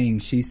up and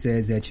sings, she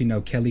says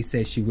that, Kelly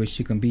says she wished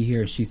she could be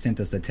here. She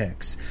sent us a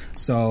text.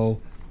 So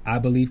I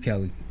believe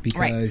Kelly,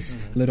 because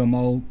Little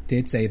Mo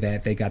did say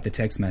that they got the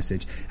text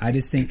message. I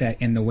just think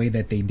that in the way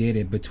that they did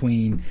it,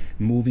 between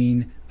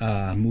moving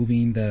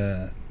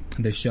the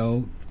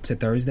show to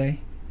Thursday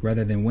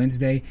rather than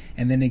Wednesday,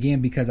 and then again,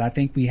 because I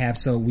think we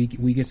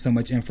get so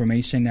much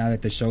information now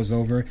that the show's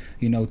over.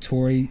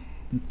 Tori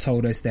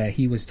told us that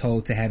he was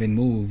told to have it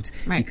moved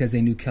because they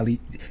knew Kelly.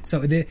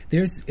 So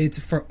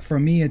for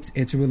me,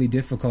 it's really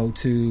difficult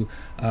to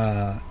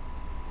have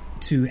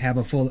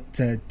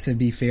to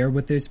be fair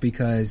with this,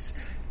 because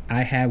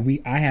I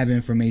have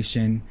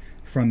information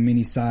from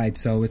many sides.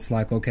 So it's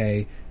like,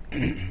 okay,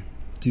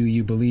 do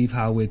you believe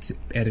how it's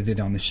edited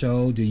on the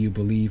show? Do you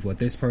believe what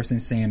this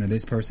person's saying or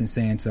this person's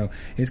saying? So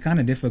it's kind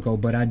of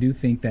difficult, but I do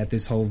think that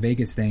this whole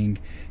Vegas thing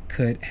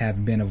could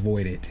have been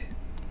avoided.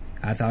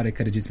 I thought it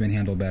could have just been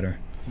handled better.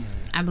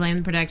 I blame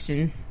the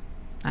production.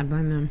 I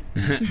blame them.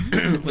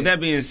 With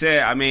that being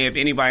said, I mean, if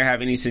anybody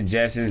have any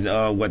suggestions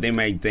of what they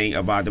may think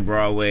about the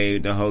Broadway,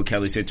 the whole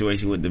Kelly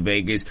situation with the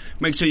Vegas,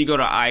 make sure you go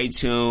to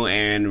iTunes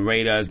and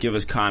rate us, give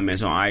us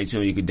comments on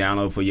iTunes. You can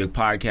download for your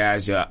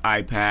podcast, your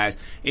iPads,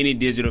 any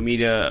digital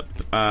media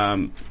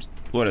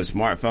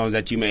smartphones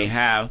that you may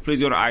have.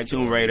 Please go to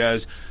iTunes, rate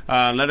us.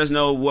 Let us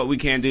know what we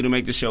can do to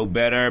make the show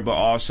better, but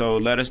also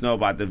let us know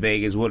about the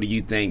Vegas. What do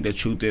you think the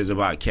truth is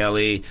about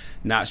Kelly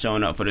not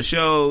showing up for the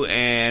show?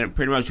 And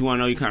pretty much we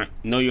want to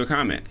know your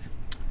comment.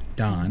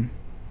 Don.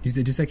 You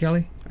said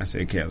Kelly? I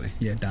said Kelly.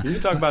 Yeah, Don. You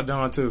can talk about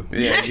Dawn too.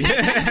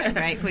 Yeah.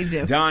 Right, please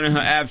do. Dawn in her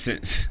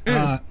absence.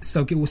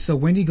 So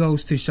Wendy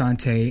goes to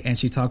Shantae and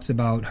she talks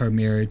about her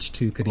marriage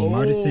to Kadeem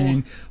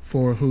Artisan,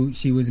 for who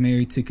she was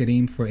married to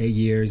Kadeem for 8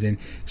 years, and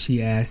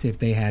she asks if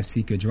they have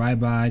secret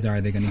drive-bys.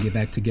 Are they going to get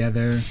back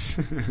together?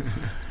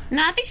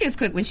 No, I think she was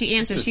quick when she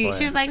answered. She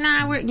was like,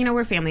 "Nah,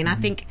 we're family." And I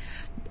think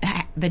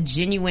the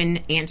genuine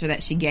answer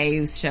that she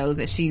gave shows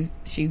that she's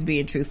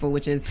being truthful,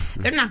 which is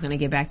they're not going to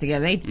get back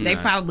together. They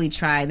probably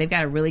tried. They've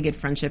got a really good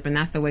friendship, and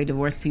that's the way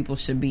divorced people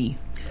should be.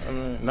 I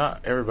mean,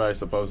 not everybody's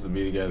supposed to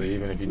be together,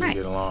 even if you do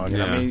get along.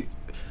 Yeah. And I mean,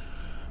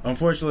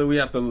 unfortunately, we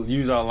have to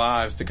use our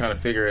lives to kind of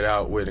figure it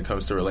out when it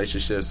comes to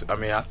relationships. I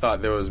mean, I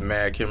thought there was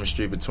mad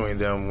chemistry between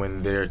them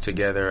when they're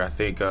together. I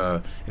think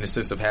in the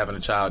sense of having a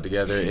child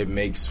together, it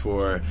makes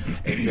for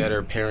a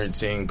better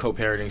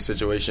co-parenting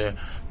situation.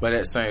 But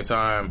at the same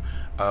time,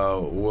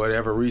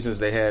 whatever reasons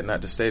they had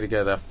not to stay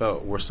together, I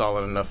felt were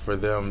solid enough for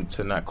them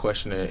to not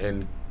question it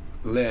and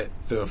let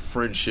the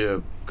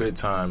friendship, good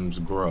times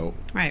grow.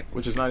 Right.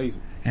 Which is not easy.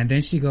 And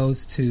then she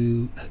goes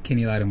to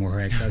Kenny Lattimore,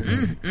 her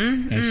ex-husband,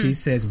 and she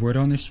says, word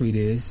on the street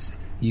is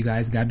you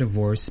guys got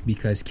divorced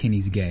because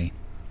Kenny's gay.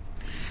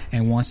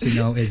 And wants to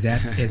know, is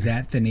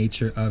that the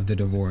nature of the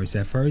divorce?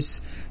 At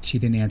first, she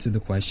didn't answer the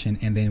question,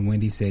 and then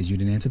Wendy says, you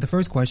didn't answer the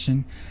first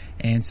question,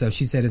 and so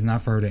she said it's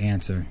not for her to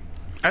answer.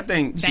 I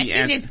think she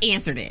just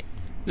answered it.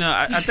 No,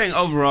 I think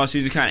overall she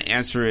just kind of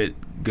answered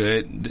it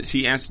good.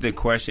 She answered the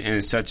question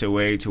in such a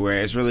way to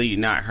where it's really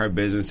not her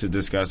business to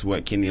discuss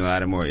what Kenny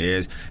Lattimore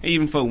is. And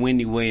even for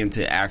Wendy Williams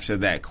to ask her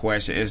that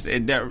question,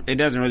 it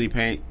doesn't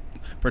really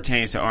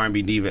pertains to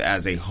R&B Diva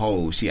as a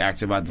whole. She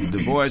asked about the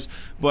divorce,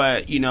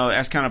 but,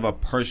 that's kind of a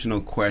personal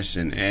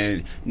question,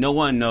 and no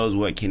one knows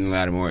what Kenny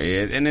Lattimore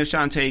is. And if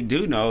Shantae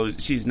do know,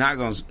 she's not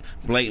going to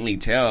blatantly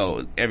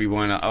tell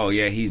everyone, oh,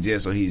 yeah, he's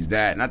this or he's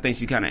that. And I think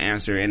she kind of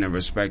answered in a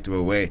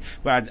respectable way.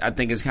 But I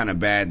think it's kind of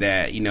bad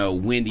that,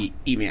 Wendy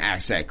even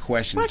asked that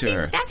question to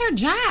her. That's her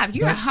job.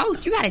 You're a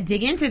host. You got to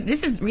dig into,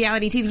 this is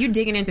reality TV. You're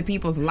digging into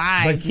people's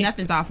lives.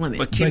 Nothing's off limits.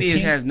 But Kenny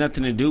has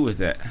nothing to do with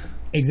that.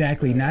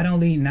 Exactly. Not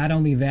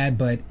only that,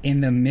 but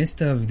in the midst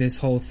of this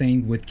whole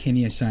thing with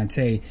Kenny and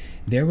Shantae,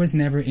 there was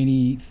never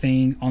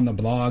anything on the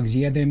blogs.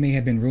 Yeah, there may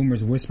have been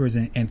rumors, whispers,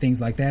 and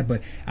things like that,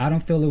 but I don't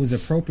feel it was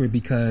appropriate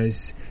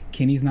because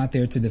Kenny's not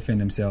there to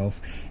defend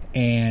himself.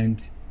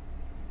 And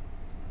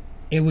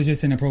It was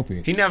just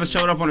inappropriate. He never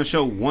showed up on the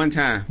show one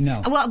time.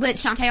 No. Well, but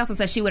Shantae also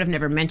said she would have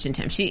never mentioned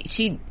him.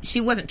 She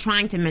wasn't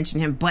trying to mention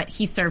him, but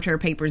he served her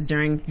papers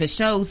during the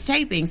show's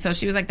taping, so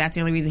she was like, that's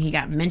the only reason he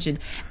got mentioned.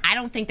 I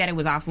don't think that it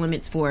was off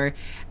limits for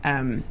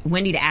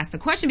Wendy to ask the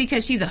question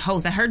because she's a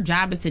host. Her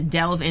job is to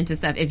delve into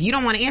stuff. If you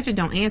don't want to answer it,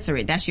 don't answer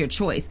it. That's your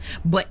choice.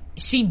 But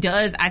she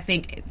does, I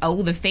think,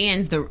 owe the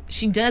fans,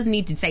 she does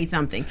need to say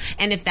something.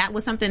 And if that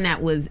was something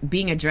that was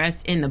being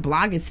addressed in the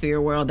blogosphere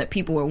world that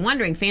people were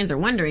wondering, fans are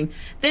wondering,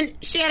 then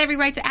she had every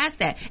right to ask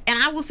that.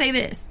 And I will say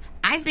this.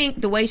 I think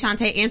the way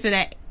Shantae answered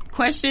that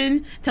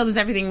question tells us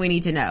everything we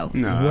need to know.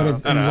 No,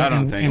 I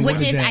don't think so.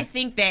 Which is, I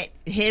think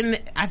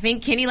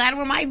Kenny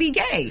Lattimore might be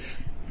gay.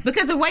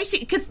 Because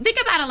because think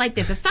about it like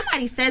this. If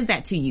somebody says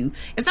that to you,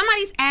 if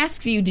somebody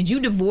asks you, did you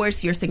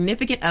divorce your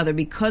significant other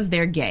because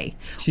they're gay?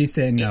 She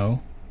said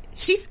no.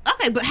 She's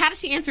okay, but how did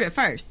she answer it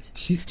first?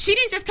 She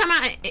didn't just come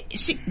out.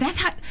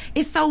 That's how.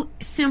 It's so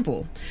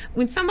simple.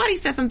 When somebody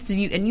says something to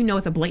you and you know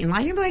it's a blatant lie,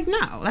 you're like,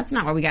 no, that's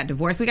not why we got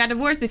divorced. We got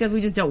divorced because we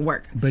just don't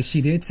work. But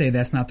she did say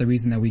that's not the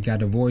reason that we got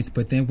divorced.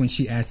 But then when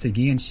she asked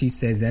again, she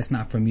says that's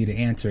not for me to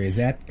answer. Is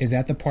that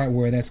the part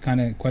where that's kind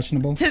of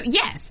questionable?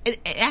 Yes,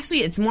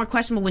 actually, it's more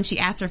questionable when she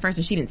asked her first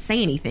and she didn't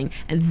say anything,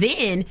 and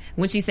then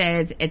when she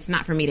says it's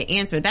not for me to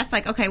answer, that's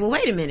like, okay, well,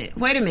 wait a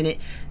minute.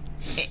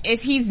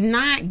 If he's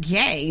not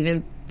gay,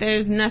 then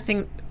there's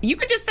nothing. You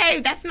could just say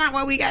that's not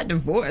why we got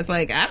divorced.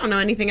 Like, I don't know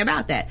anything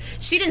about that.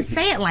 She didn't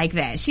say it like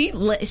that. She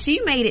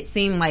made it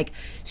seem like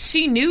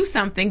she knew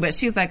something, but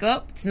she's like,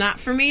 oh, it's not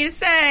for me to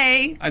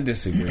say. I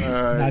disagree.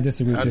 I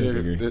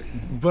disagree.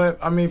 But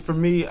I mean, for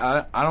me,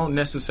 I don't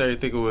necessarily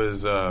think it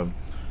was.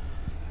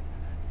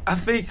 I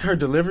think her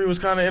delivery was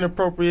kind of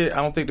inappropriate. I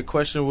don't think the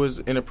question was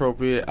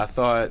inappropriate. I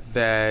thought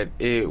that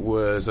it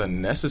was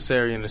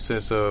unnecessary in the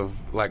sense of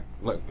like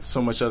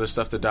so much other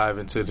stuff to dive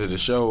into the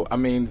show. I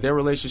mean, their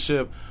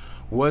relationship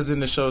was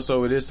in the show,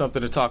 so it is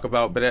something to talk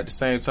about. But at the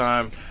same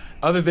time,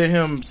 other than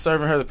him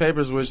serving her the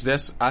papers, which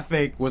I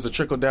think was a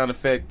trickle down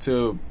effect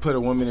to put a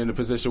woman in a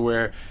position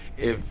where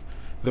if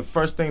the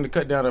first thing to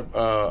cut down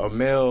a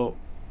male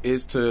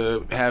is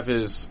to have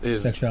his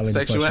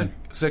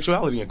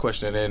sexuality in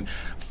question. And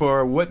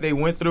for what they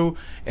went through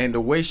and the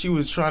way she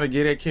was trying to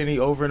get at Kenny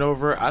over and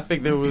over, I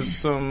think there was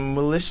some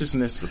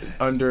maliciousness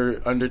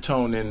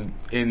undertone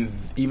in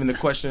even the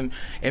question,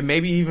 and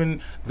maybe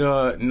even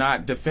the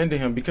not defending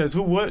him, because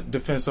who would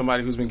defend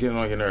somebody who's been getting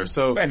on your nerves?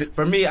 So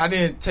for me, I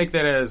didn't take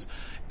that as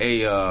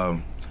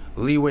a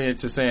leeway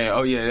into saying,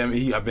 oh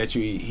yeah, I bet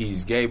you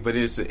he's gay, but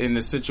it's in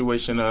the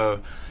situation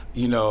of,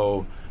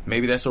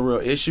 maybe that's a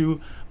real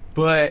issue.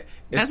 But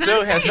it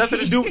still has nothing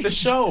to do with the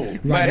show.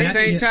 Right. But at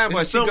the same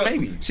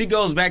time, she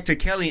goes back to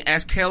Kelly and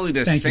asks Kelly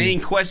the same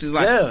questions.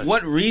 Like,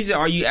 what reason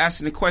are you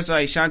asking the question?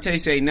 Like, Shantae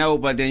say no,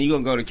 but then you're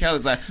going to go to Kelly.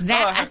 It's like,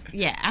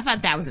 I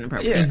thought that was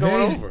inappropriate. It's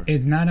going over.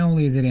 It's not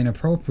only is it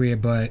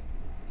inappropriate, but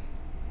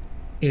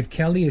if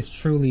Kelly is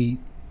truly...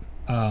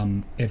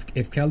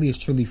 if Kelly is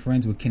truly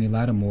friends with Kenny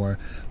Lattimore,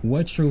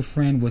 what true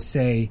friend would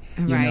say,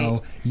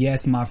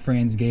 yes, my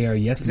friend's gay, or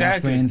yes, my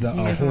friend's a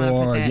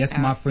whore, or yes,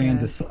 my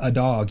friend's a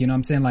dog? You know what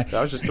I'm saying? Like, that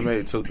was just to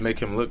make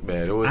him look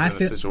bad. It wasn't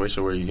a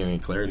situation where you're getting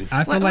clarity.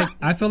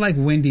 I feel like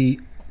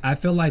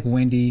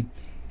Wendy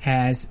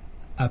has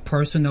a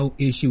personal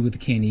issue with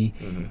Kenny.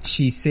 Mm-hmm.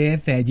 She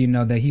said that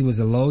that he was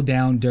a low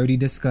down, dirty,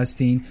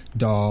 disgusting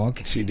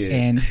dog. She did,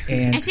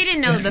 and she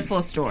didn't know the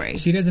full story.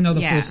 She doesn't know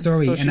the full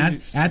story, so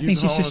I think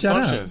she should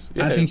shut up.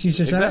 Yeah, I think she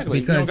should shut up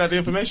because you don't got the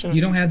information.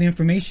 You don't have the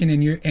information,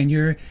 and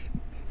you're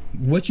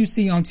what you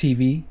see on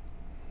TV.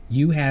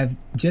 You have,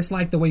 just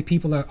like the way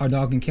people are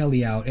dogging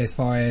Kelly out as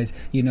far as,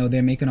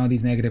 they're making all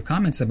these negative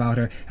comments about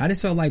her. I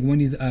just felt like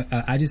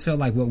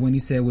what Wendy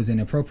said was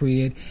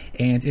inappropriate.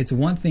 And it's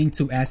one thing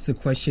to ask the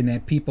question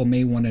that people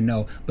may want to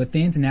know, but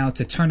then now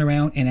to turn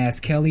around and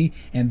ask Kelly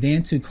and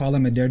then to call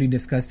him a dirty,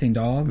 disgusting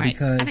dog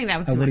because I think that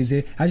was of what he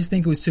did. I just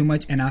think it was too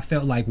much. And I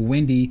felt like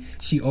Wendy,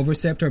 she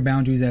overstepped her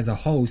boundaries as a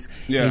host.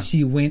 Yeah. And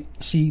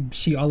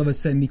she all of a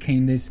sudden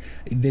became this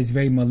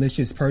very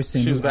malicious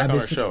person. She was back on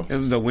her show. It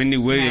was the Wendy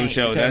Williams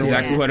show. That's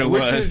exactly what it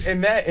was.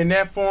 In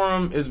that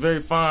forum is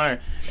very fine.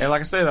 And like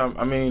I said,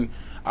 I mean,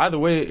 either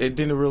way, it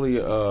didn't really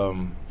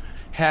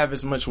have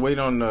as much weight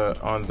on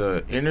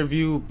the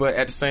interview, but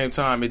at the same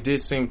time, it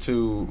did seem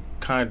to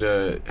kind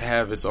of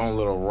have its own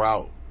little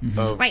route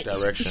of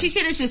direction. She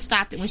should have just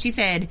stopped it when she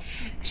said,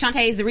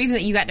 "Shantae, is the reason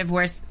that you got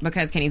divorced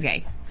because Kenny's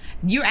gay."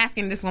 You're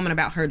asking this woman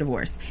about her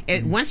divorce.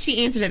 Once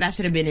she answered it, that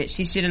should have been it.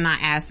 She should have not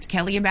asked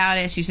Kelly about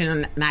it. She should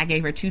have not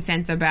gave her 2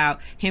 cents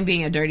about him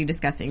being a dirty,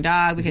 disgusting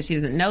dog because she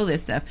doesn't know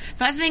this stuff.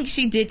 So I think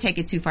she did take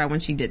it too far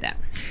when she did that.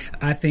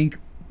 I think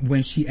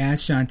when she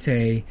asked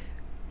Shantae,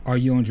 are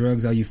you on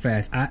drugs, are you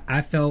fast?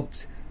 I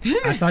thought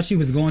she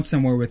was going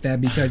somewhere with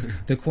that because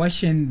the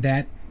question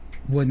that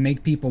would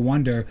make people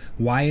wonder,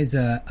 why is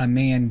a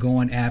man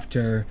going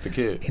after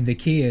the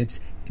kids?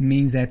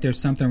 means that there's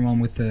something wrong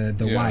with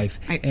the wife.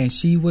 And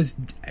she was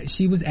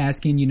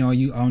asking, you know, are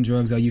you on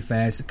drugs? Are you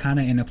fast? Kind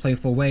of in a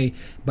playful way.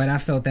 But I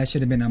felt that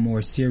should have been a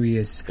more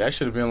serious. That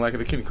should have been like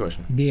the Kenny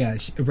question. Yeah,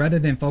 rather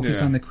than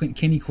focus on the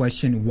Kenny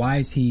question, why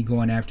is he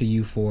going after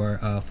you for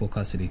full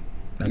custody?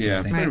 That's what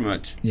I think. Pretty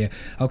much. Yeah.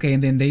 Okay,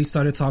 and then they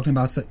started talking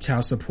about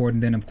child support,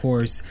 and then of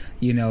course,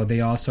 you know, they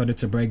all started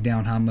to break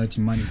down how much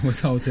money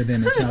was owed to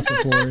them in child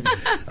support.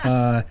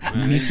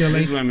 Misha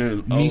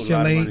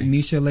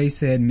Lay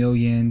said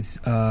millions.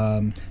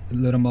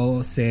 Little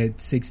Mo said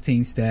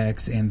 16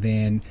 stacks, and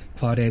then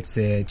Claudette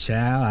said,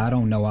 "Child, I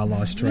don't know, I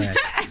lost track."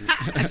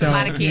 So, a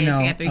lot of kids. You know,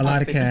 She got 3 a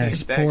lot of cash.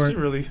 She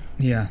really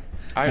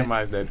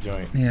itemized that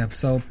joint. Yeah,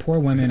 so poor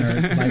women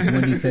are, like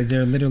Wendy says,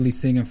 they're literally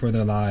singing for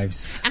their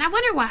lives. And I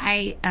wonder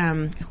why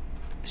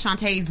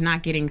Shantae's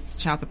not getting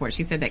child support.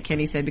 She said that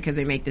Kenny said because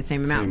they make the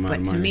same amount.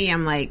 But to me,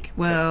 I'm like,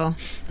 well,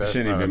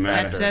 shouldn't even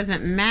matter. That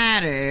doesn't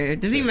matter. It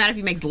doesn't even matter if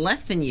he makes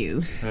less than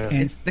you. Yeah.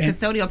 The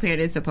custodial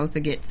parent is supposed to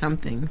get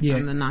something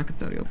from the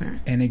non-custodial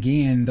parent. And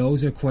again,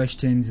 those are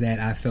questions that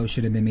I felt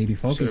should have been maybe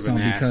focused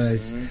on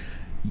because,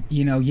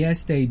 you know,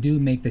 yes, they do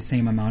make the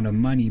same amount of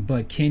money,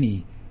 but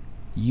Kenny,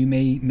 you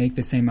may make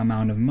the same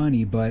amount of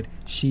money, but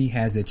she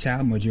has a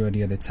child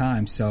majority of the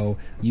time, so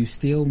you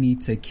still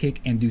need to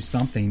kick and do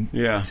something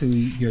to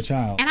your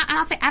child. And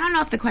I'll say, I don't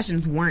know if the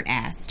questions weren't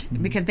asked,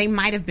 because they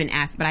might have been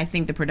asked, but I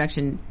think the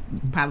production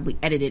probably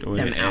edited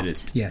them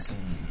out. Yes.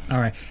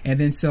 All right. And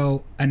then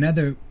so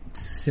another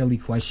silly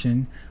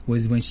question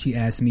was when she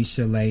asked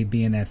Misha Lay,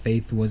 being that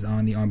Faith was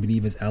on the R&B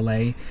Divas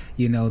LA,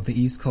 you know, the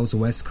East Coast,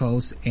 West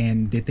Coast,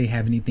 and did they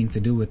have anything to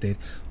do with it?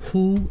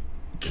 Who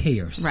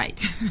cares?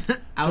 Right.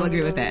 I'll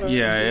agree with that.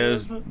 Yeah, it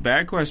was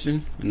bad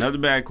question. Another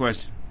bad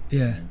question.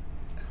 Yeah.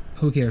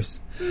 Who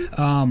cares?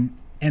 And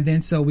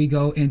then so we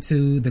go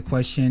into the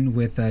question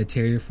with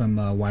Terry from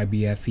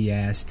YBF. He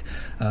asked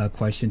a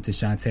question to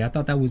Shantae. I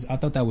thought that was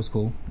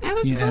cool. That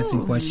was cool.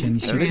 Asking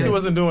questions. At least he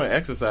wasn't doing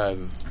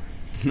exercises.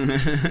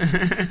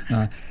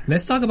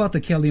 Let's talk about the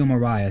Kelly or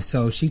Mariah.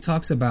 So she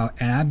talks about,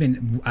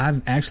 and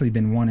I've actually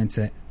been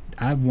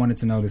I've wanted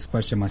to know this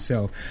question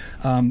myself.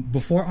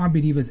 Before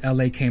R&B Divas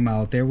LA came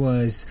out, there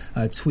was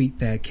a tweet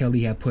that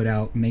Kelly had put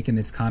out making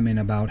this comment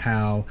about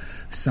how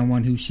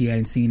someone who she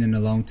hadn't seen in a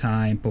long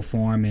time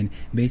perform, and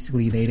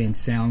basically they didn't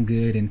sound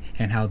good,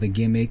 and how the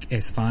gimmick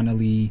has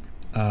finally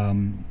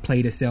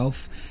played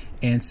itself.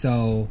 And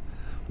so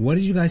what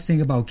did you guys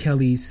think about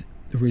Kelly's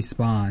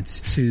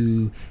response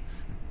to,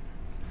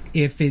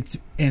 if it's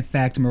in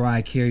fact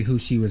Mariah Carey who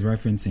she was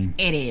referencing?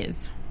 It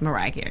is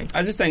Mariah Carey.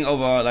 I just think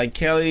overall, like,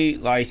 Kelly,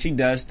 like, she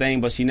does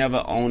things, but she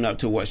never owned up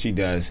to what she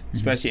does,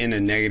 especially in the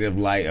negative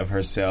light of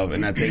herself.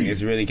 And I think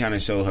it's really kind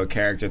of showed her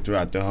character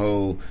throughout the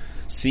whole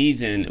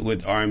season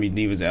with R&B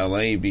Divas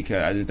LA,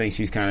 because I just think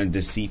she's kind of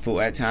deceitful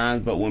at times.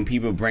 But when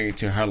people bring it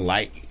to her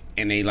light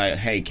and they like,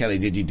 hey, Kelly,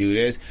 did you do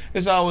this?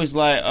 It's always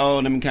like, oh,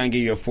 let me kind of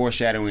give you a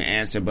foreshadowing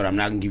answer, but I'm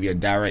not going to give you a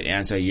direct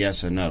answer,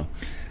 yes or no.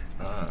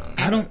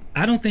 I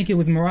don't think it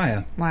was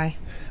Mariah. Why?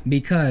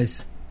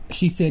 Because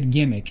she said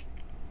gimmick.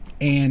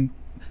 And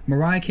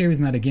Mariah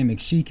Carey's not a gimmick.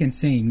 She can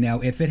sing.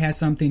 Now, if it has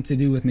something to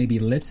do with maybe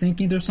lip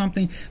syncing or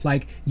something,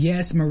 like,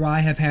 yes,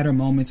 Mariah have had her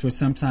moments where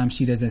sometimes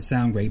she doesn't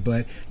sound great,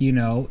 but, you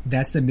know,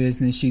 that's the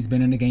business. She's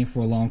been in the game for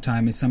a long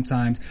time, and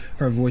sometimes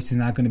her voice is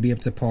not going to be up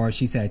to par.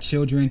 She's had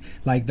children.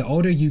 Like, the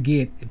older you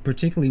get,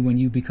 particularly when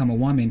you become a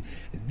woman,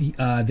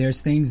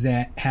 there's things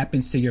that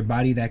happens to your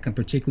body that can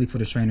particularly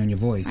put a strain on your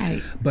voice.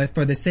 Right. But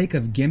for the sake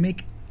of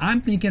gimmick,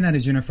 I'm thinking that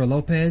is Jennifer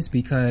Lopez,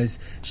 because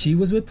she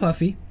was with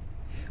Puffy.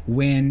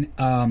 When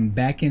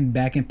back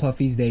in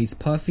Puffy's days,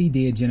 Puffy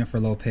did Jennifer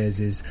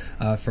Lopez's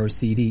first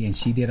CD, and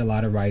she did a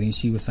lot of writing.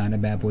 She was signed to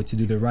Bad Boy to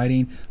do the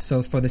writing.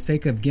 So for the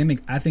sake of gimmick,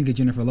 I think of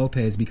Jennifer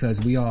Lopez,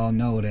 because we all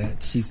know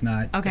that she's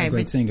not a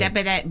great singer.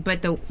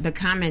 But the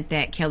comment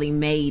that Kelly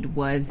made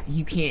was,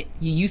 you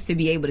used to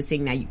be able to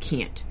sing, now you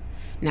can't.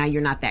 Now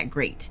you're not that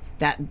great.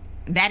 That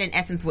in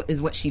essence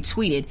is what she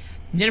tweeted.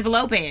 Jennifer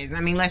Lopez, I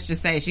mean, let's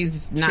just say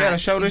she's not. She had a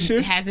show this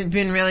year? Hasn't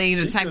been really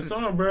the type of.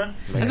 That's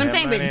what I'm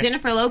saying, but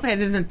Jennifer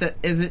Lopez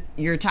isn't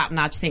your top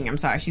notch singer. I'm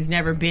sorry, she's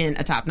never been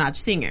a top notch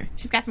singer.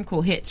 She's got some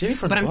cool hits,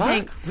 but I'm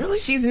saying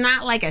she's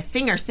not like a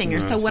singer. No,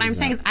 so what I'm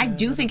saying is, I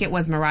do think it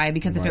was Mariah,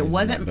 because if it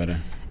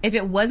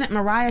wasn't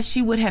Mariah,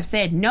 she would have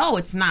said, no,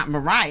 it's not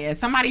Mariah.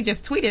 Somebody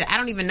just tweeted, I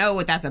don't even know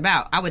what that's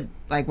about. I would,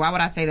 like, why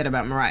would I say that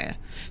about Mariah?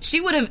 She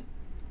would have.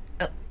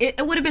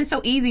 It would have been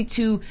so easy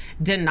to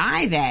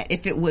deny that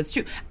if it was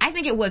true. I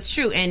think it was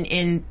true,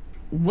 and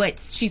what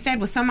she said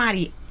was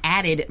somebody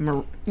added,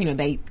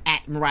 they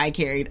at Mariah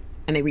Carey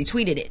and they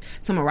retweeted it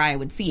so Mariah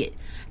would see it.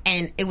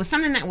 And it was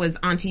something that was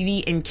on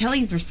TV, and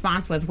Kelly's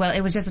response was, well,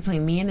 it was just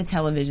between me and the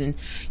television.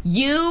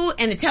 You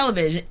and the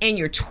television and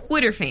your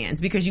Twitter fans,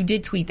 because you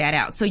did tweet that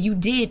out. So you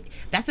did,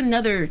 that's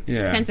another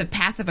sense of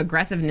passive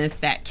aggressiveness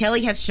that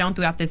Kelly has shown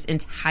throughout this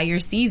entire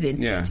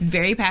season. Yeah. She's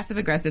very passive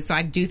aggressive, so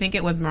I do think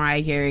it was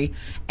Mariah Carey.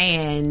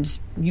 And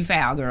you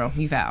foul, girl.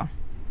 You foul.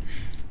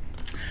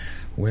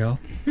 Well,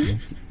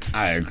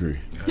 I agree.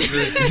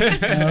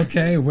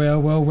 Okay,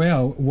 well.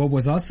 What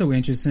was also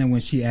interesting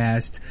when she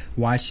asked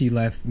why she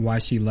left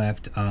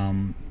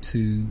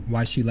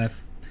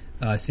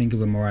singing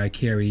with Mariah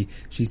Carey,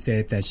 she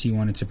said that she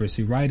wanted to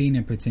pursue writing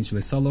and potentially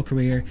a solo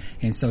career.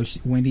 And so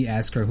Wendy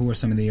asked her who are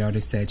some of the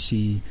artists that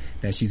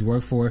she's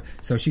worked for.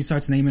 So she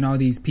starts naming all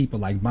these people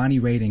like Bonnie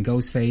Raitt and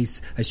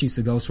Ghostface. She used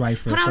to ghostwrite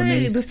for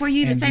Mace. Before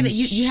you even say that,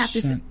 you have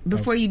to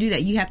before you do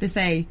that, you have to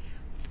say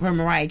for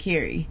Mariah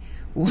Carey.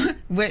 What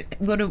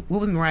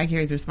was Mariah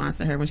Carey's response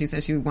to her when she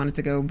said she wanted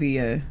to go be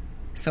a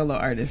solo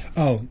artist?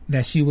 Oh,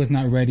 that she was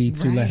not ready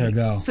to let her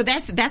go. So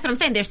that's what I'm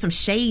saying. There's some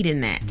shade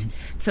in that.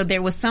 So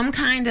there was some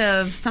kind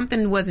of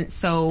something wasn't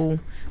so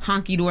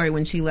honky dory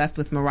when she left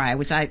with Mariah,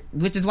 which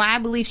is why I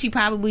believe she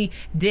probably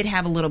did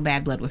have a little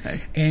bad blood with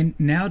her. And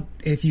now,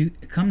 if you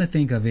come to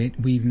think of it,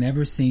 we've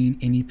never seen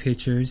any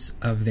pictures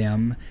of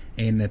them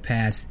in the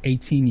past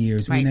 18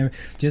 years. Right.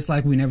 Just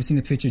like we never seen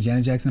a picture of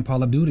Janet Jackson and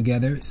Paula Abdul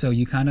together. So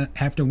you kind of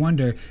have to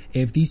wonder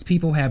if these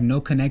people have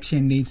no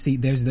connection.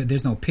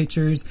 There's no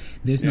pictures.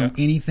 There's no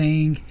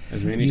anything.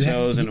 There's many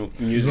shows and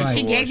music. Right.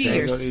 She gave you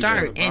your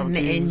start,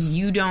 and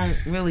you don't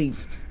really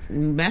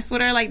mess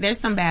with her. Like there's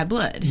some bad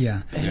blood.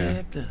 Yeah.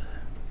 Bad blood.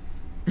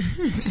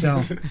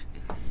 So,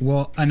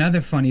 well, another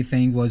funny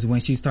thing was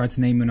when she starts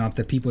naming off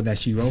the people that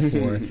she wrote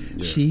for,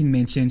 she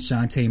mentioned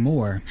Shantae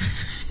Moore.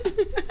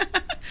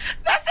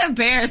 That's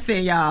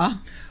embarrassing, y'all.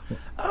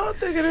 I don't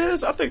think it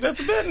is. I think that's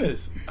the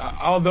business.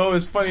 Although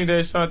it's funny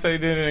that Shantae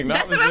didn't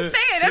acknowledge it. That's what I'm saying.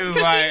 That's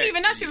because she didn't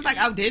even know. She was like,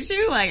 "Oh, did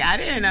you? Like, I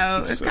didn't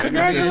know."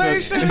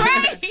 Congratulations.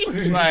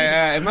 Right?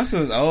 Like, it must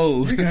have was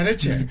old. You got a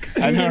check.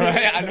 I know,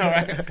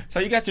 right? So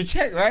you got your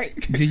check, right?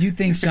 Do you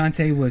think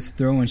Shantae was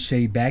throwing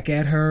shade back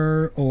at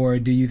her, or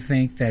do you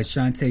think that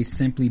Shantae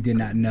simply did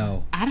not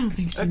know? I don't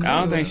think she knew. I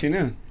don't think she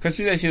knew. Because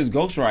she said she was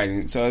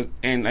ghostwriting. So,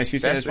 and like she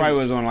said, That's it probably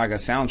it. was on like a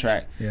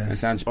soundtrack. Yeah.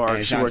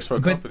 Or she works for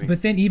a company.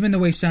 But then even the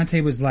way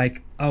Shantae was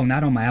like, oh,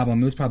 not on my album,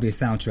 it was probably a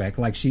soundtrack.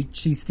 Like she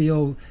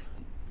still...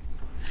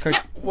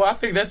 Well, I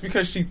think that's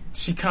because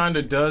she kind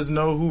of does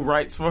know who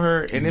writes for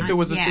her, and if it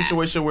was a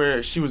situation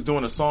where she was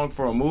doing a song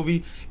for a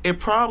movie, it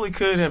probably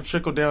could have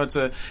trickled down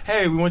to,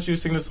 hey, we want you to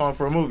sing this song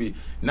for a movie,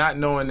 not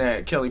knowing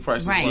that Kelly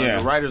Price was one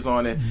of the writers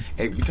on it,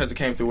 and because it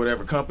came through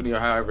whatever company or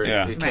however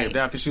it came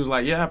down, because she was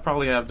like, yeah, I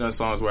probably have done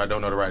songs where I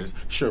don't know the writers.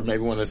 Sure,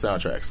 maybe one of the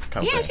soundtracks.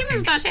 Yeah, she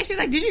was gonna check. She was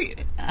like, "Did you?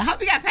 I hope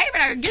you got paid for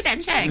that. Get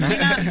that check." You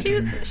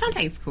know,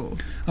 Shantae's cool.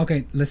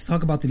 Okay, let's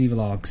talk about the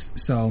Divalogs.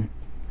 So,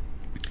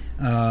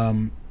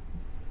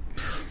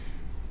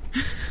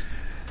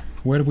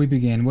 where do we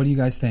begin? What do you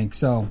guys think?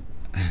 So,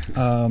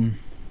 what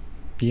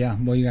do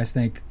you guys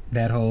think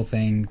that whole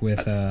thing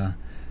with?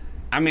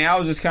 I mean, I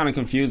was just kind of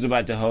confused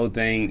about the whole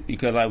thing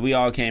because, like, we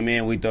all came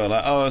in, we thought,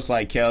 like, oh, it's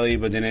like Kelly,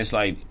 but then it's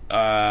like,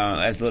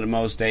 as Little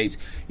Mo states,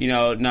 you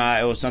know,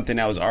 it was something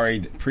that was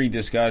already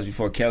pre-discussed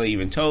before Kelly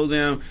even told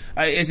them.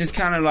 It's just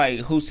kind of like,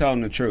 who's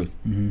telling the truth?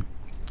 Mm-hmm.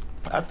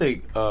 I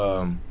think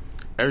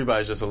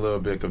everybody's just a little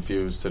bit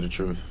confused to the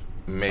truth.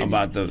 Maybe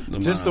about the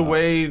just the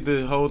way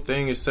the whole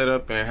thing is set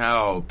up and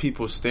how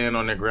people stand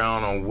on their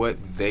ground on what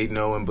they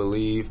know and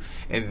believe,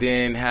 and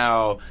then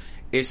how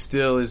it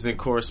still is in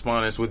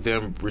correspondence with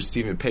them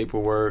receiving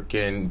paperwork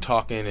and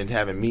talking and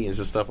having meetings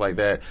and stuff like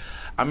that.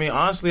 I mean,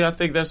 honestly, I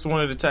think that's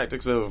one of the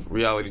tactics of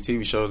reality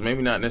TV shows.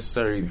 Maybe not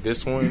necessarily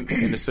this one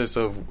in the sense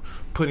of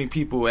putting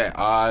people at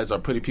odds or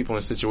putting people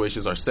in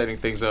situations or setting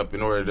things up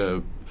in order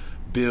to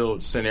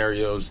build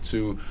scenarios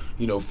to,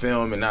 you know,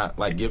 film and not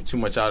like give too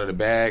much out of the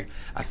bag.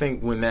 I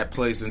think when that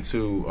plays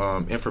into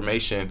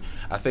information,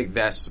 I think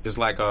it's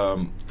like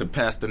the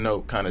pass the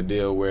note kind of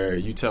deal where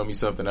you tell me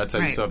something, I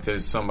tell you something,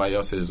 somebody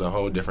else is a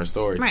whole different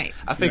story. Right.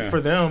 I think for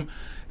them,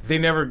 they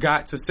never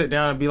got to sit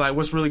down and be like,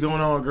 what's really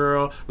going on,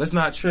 girl? Let's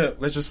not trip.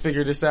 Let's just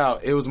figure this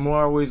out. It was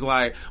more always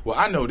like, well,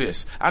 I know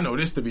this. I know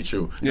this to be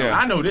true. Yeah. No,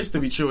 I know this to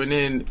be true. And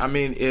then, I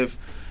mean, if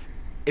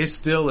it's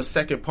still a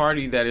second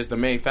party that is the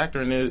main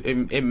factor,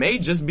 and it may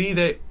just be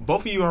that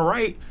both of you are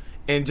right,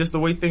 and just the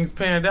way things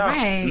panned out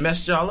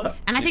messed y'all up.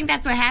 And I think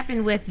that's what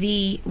happened with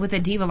the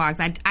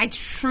Divalogs. I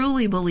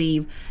truly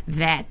believe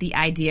that the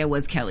idea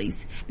was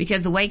Kelly's,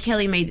 because the way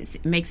Kelly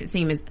makes it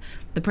seem is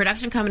the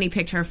production company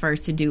picked her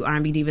first to do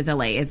R&B Divas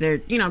LA. As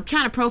they're, you know,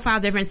 trying to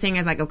profile different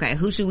singers, like, okay,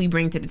 who should we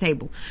bring to the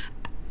table?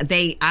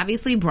 They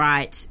obviously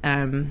brought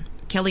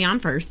Kelly on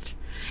first.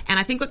 And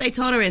I think what they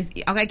told her is,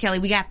 okay, Kelly,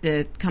 we have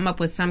to come up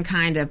with some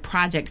kind of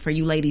project for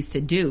you ladies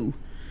to do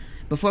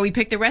before we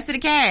pick the rest of the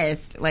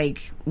cast.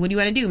 Like, what do you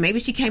want to do? Maybe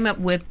she came up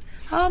with,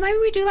 oh, maybe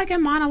we do like a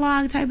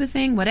monologue type of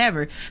thing,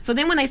 whatever. So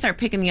then when they start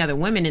picking the other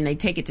women and they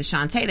take it to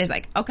Shantae, they're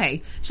like,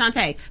 okay,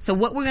 Shantae, so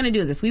what we're going to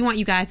do is this. We want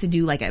you guys to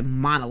do like a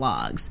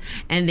monologues.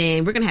 And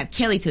then we're going to have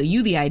Kelly tell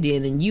you the idea,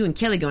 and then you and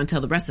Kelly go and tell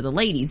the rest of the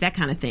ladies, that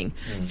kind of thing.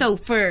 So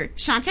for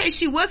Shantae,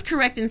 she was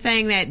correct in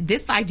saying that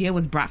this idea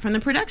was brought from the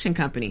production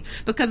company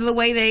because of the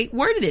way they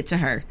worded it to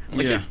her,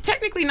 which is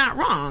technically not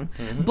wrong.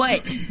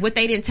 But what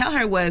they didn't tell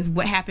her was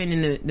what happened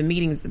in the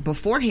meetings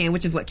beforehand,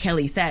 which is what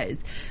Kelly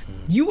says.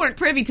 You weren't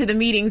privy to the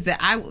meetings that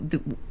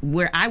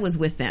I was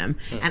with them,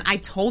 and I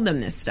told them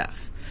this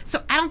stuff.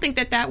 So I don't think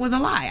that was a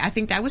lie. I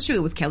think that was true.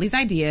 It was Kelly's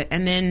idea.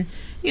 And then,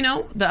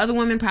 the other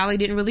women probably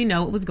didn't really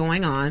know what was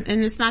going on,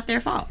 and it's not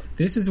their fault.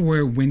 This is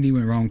where Wendy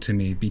went wrong to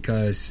me,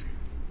 because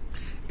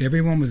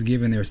everyone was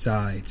giving their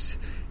sides.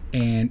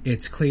 And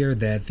it's clear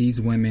that these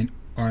women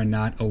are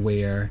not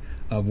aware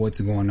of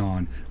what's going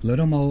on.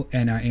 Little Mo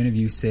in our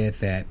interview said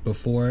that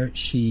before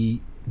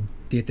she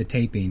did the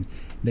taping,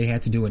 they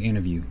had to do an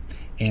interview.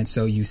 And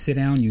so you sit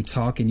down, you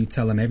talk, and you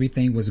tell them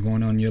everything what's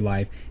going on in your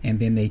life, and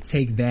then they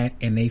take that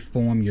and they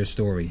form your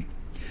story.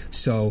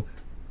 So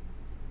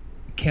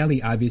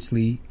Kelly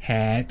obviously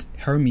had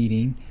her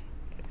meeting,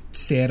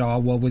 said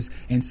all what was,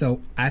 and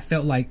so I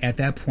felt like at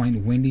that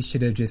point Wendy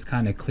should have just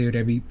kind of cleared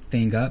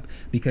everything up,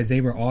 because they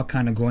were all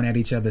kind of going at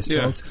each other's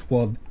throats.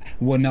 Well,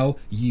 no,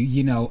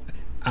 you're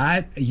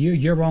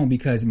wrong,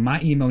 because my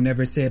email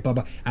never said blah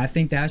blah. I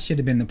think that should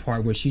have been the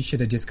part where she should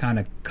have just kind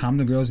of calmed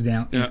the girls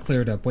down and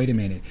cleared up. Wait a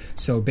minute.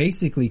 So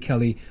basically,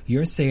 Kelly,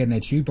 you're saying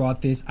that you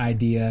brought this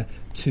idea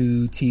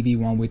to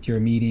TV1 with your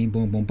meeting.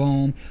 Boom, boom,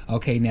 boom.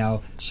 Okay,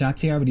 now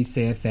Shantae already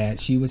said that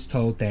she was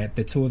told that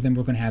the two of them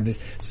were going to have this.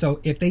 So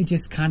if they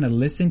just kind of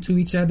listen to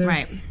each other,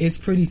 right, it's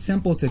pretty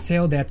simple to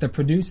tell that the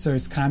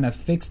producers kind of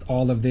fixed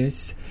all of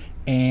this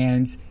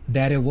and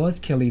that it was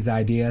Kelly's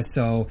idea.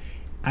 So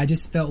I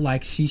just felt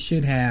like she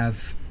should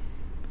have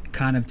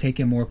kind of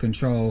taken more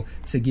control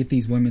to get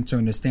these women to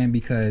understand,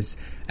 because,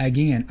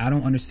 again, I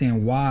don't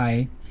understand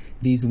why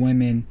these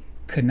women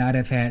could not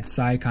have had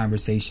side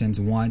conversations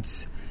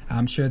once.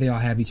 I'm sure they all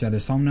have each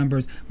other's phone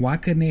numbers. Why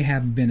couldn't they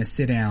have been a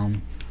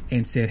sit-down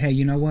and said, hey,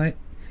 you know what?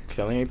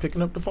 Kelly ain't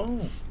picking up the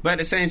phone. But at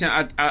the same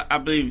time, I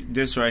believe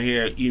this right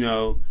here,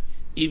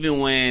 even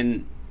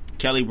when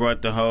Kelly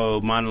brought the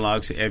whole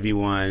monologues to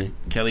everyone,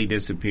 Kelly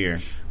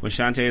disappeared. When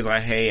Shantae is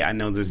like, hey, I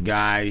know this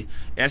guy,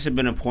 that should have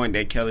been a point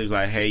that Kelly was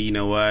like, hey, you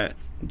know what?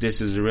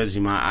 This is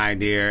originally my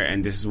idea,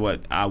 and this is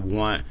what I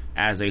want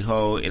as a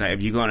whole. And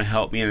if you're going to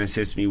help me and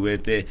assist me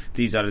with it,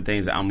 these are the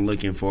things that I'm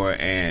looking for.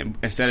 And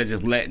instead of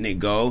just letting it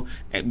go,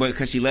 but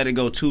because she let it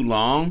go too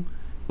long,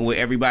 where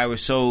everybody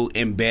was so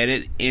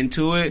embedded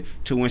into it,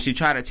 to when she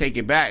tried to take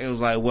it back, it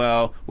was like,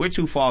 well, we're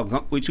too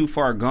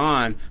far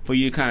gone for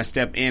you to kind of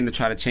step in to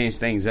try to change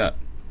things up.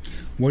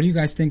 What do you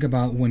guys think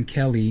about when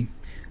Kelly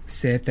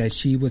said that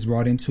she was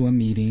brought into a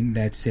meeting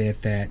that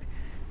said that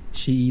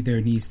she either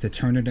needs to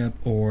turn it up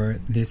or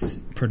this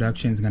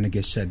production is going to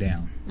get shut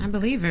down? I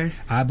believe her.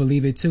 I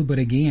believe it too, but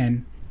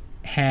again,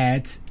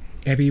 had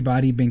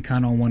everybody been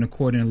kind of on one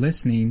accord and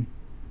listening,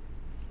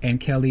 and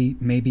Kelly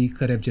maybe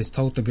could have just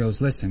told the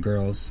girls, listen,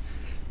 girls,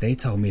 they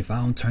told me if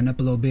I don't turn up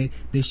a little bit,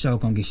 this show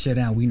gonna get shut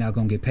down. We not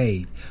gonna get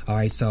paid. All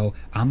right, so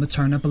I'm gonna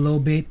turn up a little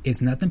bit.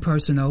 It's nothing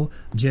personal.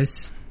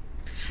 Just.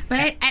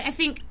 But I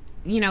think,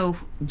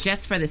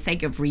 just for the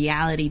sake of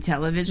reality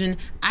television,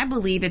 I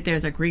believe that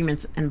there's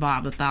agreements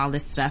involved with all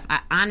this stuff.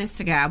 Honest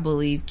to God,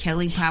 believe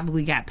Kelly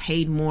probably got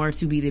paid more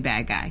to be the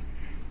bad guy.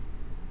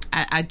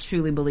 I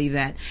truly believe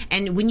that.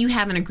 And when you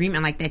have an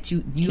agreement like that,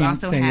 you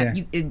also have,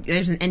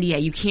 there's an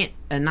NDA. You can't,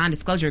 a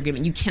non-disclosure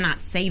agreement, you cannot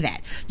say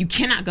that. You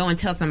cannot go and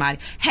tell somebody,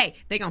 hey,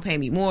 they're going to pay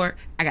me more.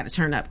 I got to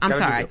turn up.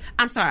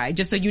 I'm sorry.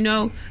 Just so you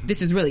know,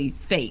 this is really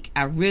fake.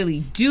 I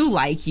really do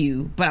like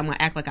you, but I'm going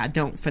to act like I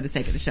don't for the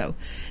sake of the show.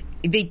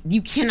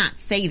 You cannot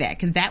say that,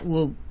 because that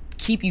will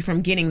keep you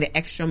from getting the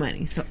extra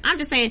money. So I'm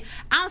just saying,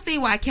 I don't see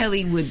why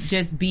Kelly would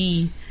just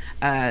be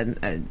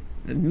a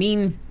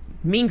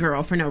mean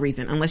girl for no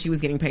reason, unless she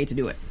was getting paid to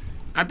do it.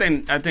 I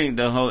think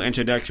the whole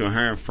introduction with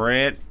her and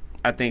Fred,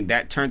 I think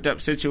that turned up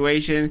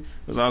situation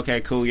was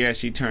okay, cool, yeah,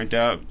 she turned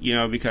up,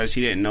 because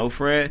she didn't know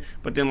Fred.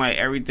 But then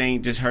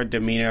everything, just her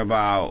demeanor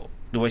about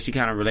the way she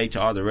kind of relate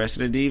to all the rest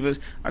of the divas,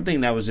 I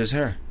think that was just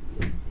her.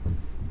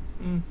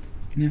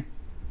 Yeah.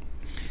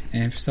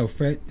 And so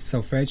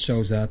Fred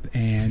shows up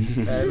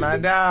and my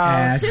dog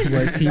asks,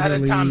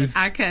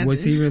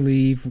 was he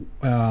relieved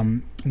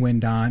when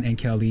Don and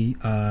Kelly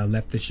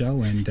left the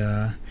show?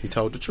 And he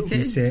told the truth.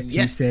 He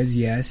says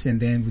yes, and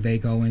then they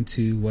go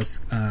into what's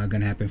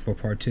going to happen for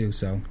part 2.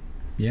 So,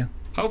 yeah.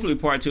 Hopefully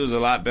part 2 is a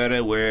lot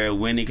better, where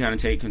Wendy kind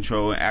of take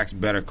control and asks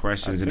better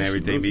questions and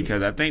everything,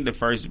 because I think the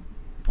first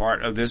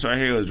part of this right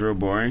here was real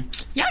boring.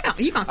 You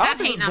gonna stop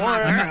hating on my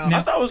girl.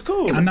 I thought it was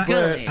cool. I'm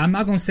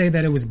not gonna say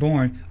that it was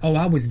boring. Oh,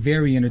 I was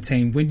very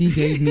entertained. Wendy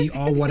gave me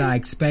all what I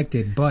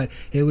expected, but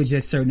it was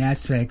just certain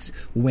aspects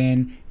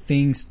when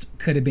things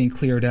could have been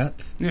cleared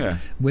up. Yeah.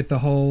 With the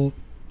whole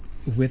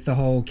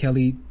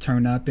Kelly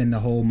turn up and the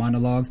whole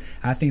monologues,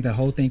 I think the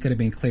whole thing could have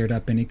been cleared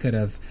up, and it could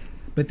have.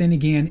 But then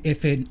again,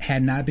 if it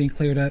had not been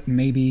cleared up,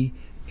 maybe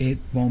it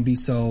won't be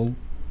so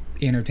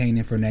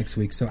entertaining for next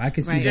week. So I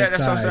can see that. Yeah, that's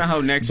what I'm saying. How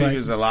next week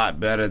is a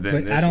lot better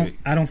than this week.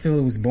 I don't feel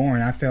it was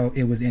boring. I felt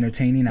it was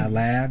entertaining. I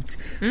laughed,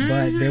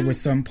 but there were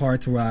some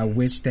parts where I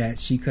wish that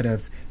she could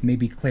have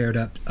maybe cleared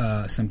up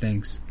some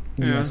things.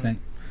 What do you guys think?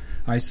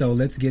 All right, so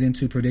let's get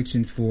into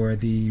predictions for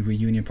the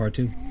reunion part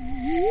 2.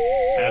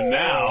 And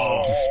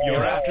now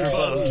your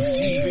AfterBuzz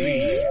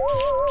TV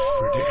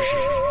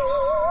predictions.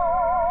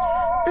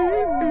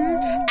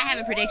 I have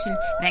a prediction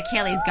that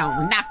Kelly's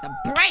gonna knock the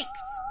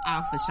brakes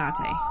off of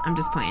Shantae. I'm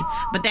just playing.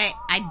 But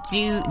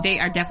they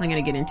are definitely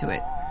gonna get into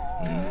it.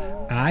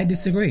 I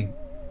disagree.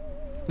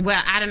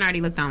 Well, I done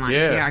already looked online.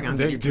 Yeah, they are gonna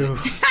get into it.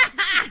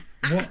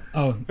 Well,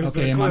 oh, It's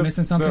okay. the Am I clips,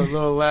 missing something? The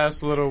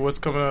last little what's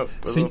coming up,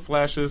 the little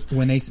flashes.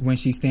 When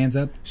she stands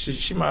up,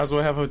 She might as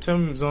well have her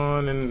Timbs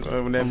on and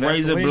when that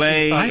razor Vaseline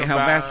blade, she's talking her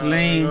about,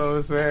 Vaseline. You know what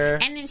I'm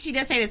saying? And then she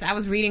does say this. I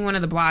was reading one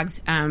of the blogs.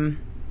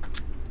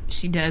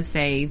 She does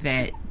say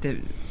that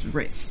the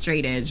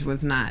straight edge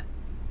was not.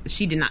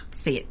 She did not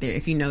say it there.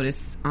 If you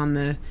notice on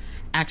the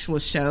actual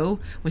show,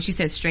 when she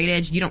says straight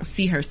edge, you don't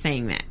see her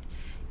saying that.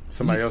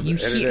 Somebody else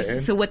edited it in.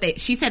 So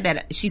she said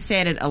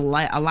it a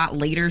lot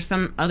later.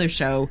 Some other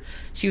show,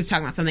 she was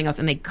talking about something else,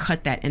 and they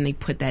cut that and they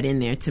put that in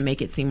there to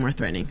make it seem more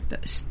threatening.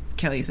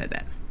 Kelly said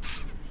that.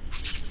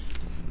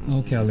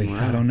 oh Kelly,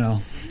 I don't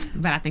know.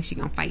 But I think she's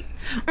gonna fight.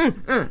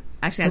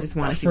 Actually, I just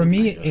want to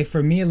see.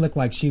 For me, it looked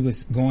like she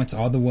was going to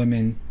all the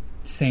women,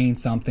 saying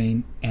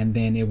something, and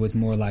then it was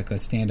more like a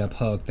stand-up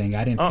hug thing.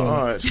 I didn't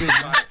feel She was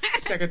like,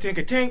 second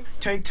tank,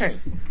 tank.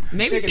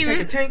 Maybe she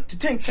was. Tank.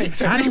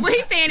 What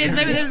he's saying is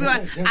maybe they was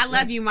going, I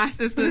love you, my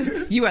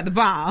sister. You are the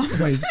bomb.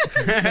 Wait,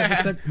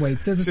 suck. Real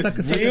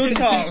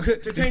talk.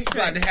 It's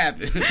about to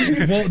happen.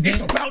 Well, then,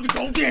 It's about to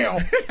go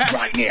down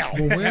right now.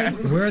 well,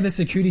 where are the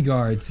security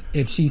guards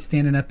if she's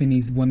standing up in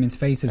these women's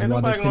faces Ain't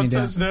while they're nobody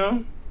sitting gonna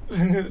down? touch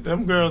them.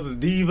 Them girls is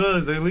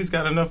divas. They at least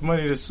got enough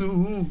money to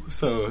sue,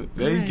 so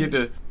they get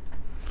to.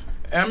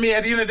 I mean,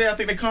 at the end of the day, I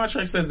think the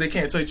contract says they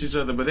can't touch each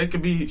other, but it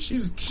could be. She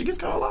gets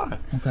caught alive.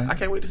 Okay. I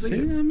can't wait to see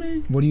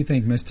it. What do you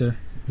think, Mr.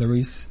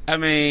 Larice? I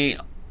mean,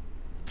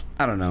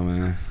 I don't know,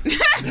 man.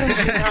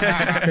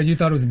 Because you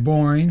thought it was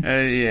boring.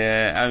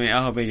 Yeah, I mean,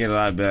 I hope it get a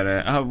lot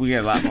better. I hope we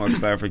get a lot more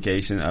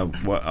clarification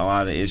of what a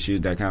lot of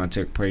issues that kind of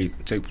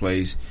took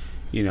place.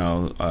 You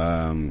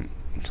know,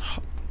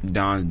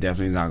 Dawn's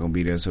definitely not going to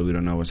be there, so we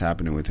don't know what's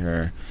happening with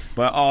her.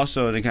 But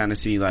also to kind of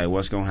see like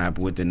what's going to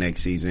happen with the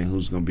next season,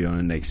 who's going to be on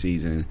the next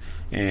season,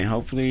 and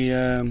hopefully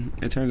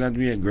it turns out to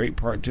be a great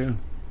part too.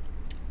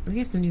 We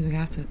get some news and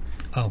gossip.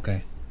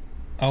 Okay.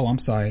 Oh, I'm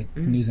sorry.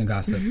 News and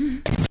gossip.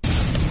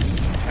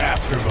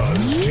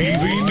 AfterBuzz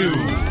TV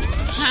News.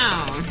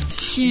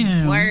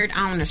 Word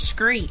on the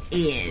street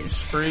is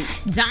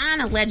Dawn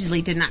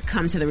allegedly did not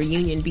come to the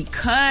reunion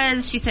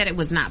because she said it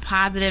was not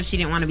positive. She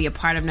didn't want to be a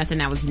part of nothing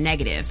that was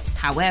negative.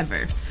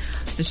 However,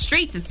 the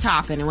streets is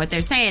talking, and what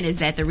they're saying is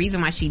that the reason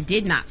why she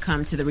did not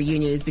come to the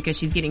reunion is because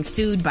she's getting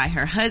sued by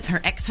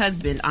her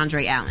ex-husband,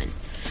 Andre Allen.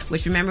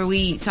 Which, remember,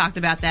 we talked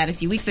about that a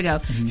few weeks ago.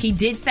 Mm-hmm. He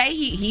did say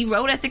he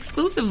wrote us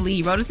exclusively.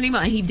 He wrote us an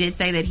email, and he did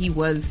say that he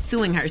was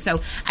suing her.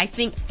 So I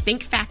think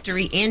Think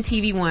Factory and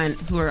TV One,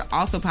 who are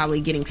also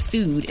probably getting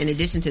sued in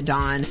addition to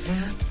Dawn,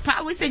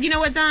 probably said, you know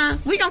what,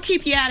 Dawn, we're going to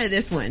keep you out of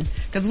this one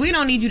because we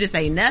don't need you to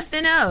say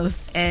nothing else.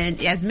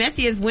 And as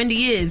messy as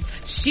Wendy is,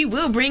 she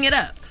will bring it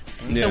up.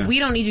 Yeah. So we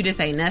don't need you to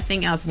say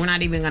nothing else. We're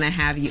not even going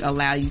to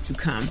allow you to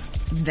come.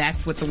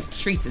 That's what the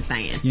streets is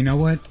saying. You know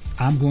what?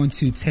 I'm going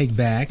to take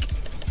back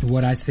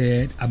what I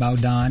said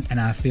about Dawn, and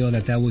I feel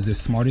that was the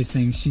smartest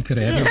thing she could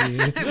have ever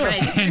did.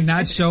 Right. And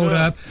not showed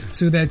up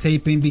to that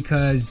taping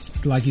because,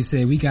 like you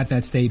said, we got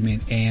that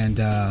statement, and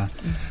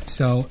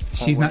so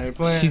she's not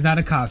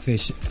a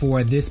codfish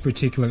for this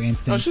particular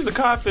instance. No, she's a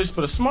codfish,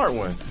 but a smart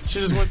one. She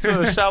just went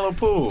to a shallow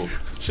pool.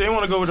 She didn't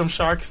want to go with them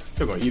sharks.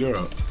 They're gonna eat her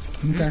up.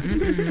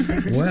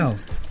 Okay. Well,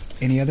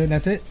 any other?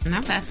 That's it?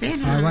 No, that's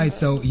it. All right,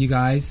 so you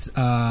guys,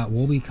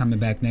 we'll be coming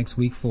back next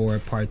week for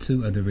part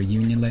 2 of the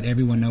reunion. Let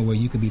everyone know where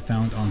you can be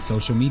found on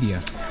social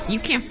media. You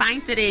can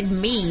find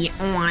me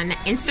on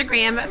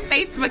Instagram,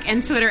 Facebook,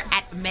 and Twitter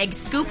at Meg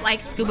Scoop,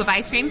 like scoop of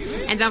ice cream.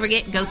 And don't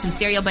forget, go to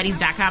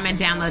cerealbuddies.com and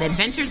download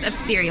Adventures of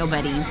Cereal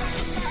Buddies.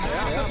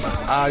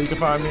 You can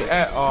find me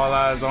at All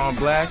Eyes on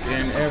Black,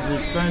 and every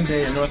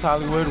Sunday in North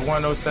Hollywood,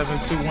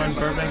 10721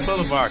 Burbank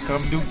Boulevard.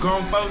 Come do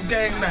Grown Folks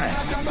Game Night.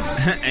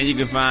 And you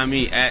can find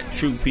me at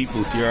True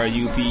People,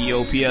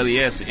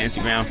 CRUPEOPLES,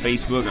 Instagram,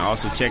 Facebook, and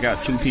also check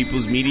out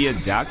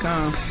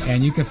TruePeoplesMedia.com.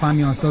 And you can find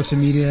me on social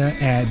media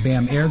at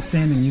Bam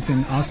Erickson, and you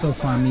can also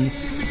find me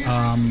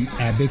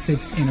at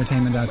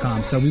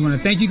Big6Entertainment.com. So we want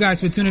to thank you guys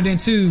for tuning in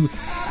to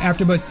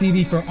AfterBuzz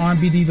TV for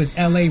R&B Divas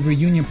LA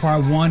Reunion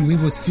Part 1. We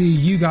will see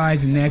you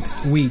guys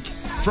next week.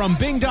 From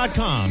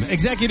Bing.com,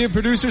 executive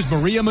producers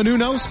Maria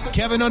Menounos,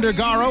 Kevin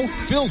Undergaro,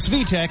 Phil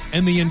Svitek,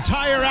 and the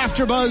entire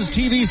AfterBuzz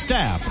TV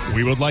staff,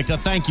 we would like to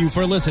thank you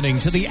for listening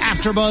to the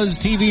AfterBuzz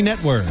TV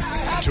network.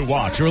 To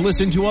watch or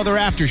listen to other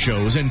after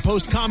shows and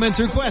post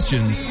comments or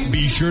questions,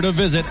 be sure to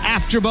visit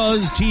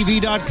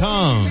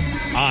AfterBuzzTV.com.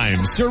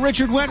 I'm Sir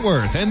Richard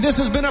Wentworth, and this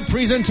has been a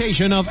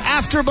presentation of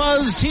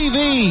AfterBuzz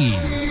TV.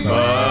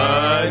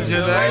 Buzz you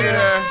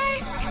later.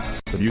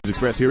 The views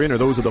expressed herein are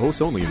those of the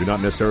hosts only and do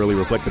not necessarily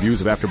reflect the views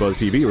of AfterBuzz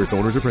TV or its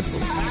owners or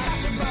principals.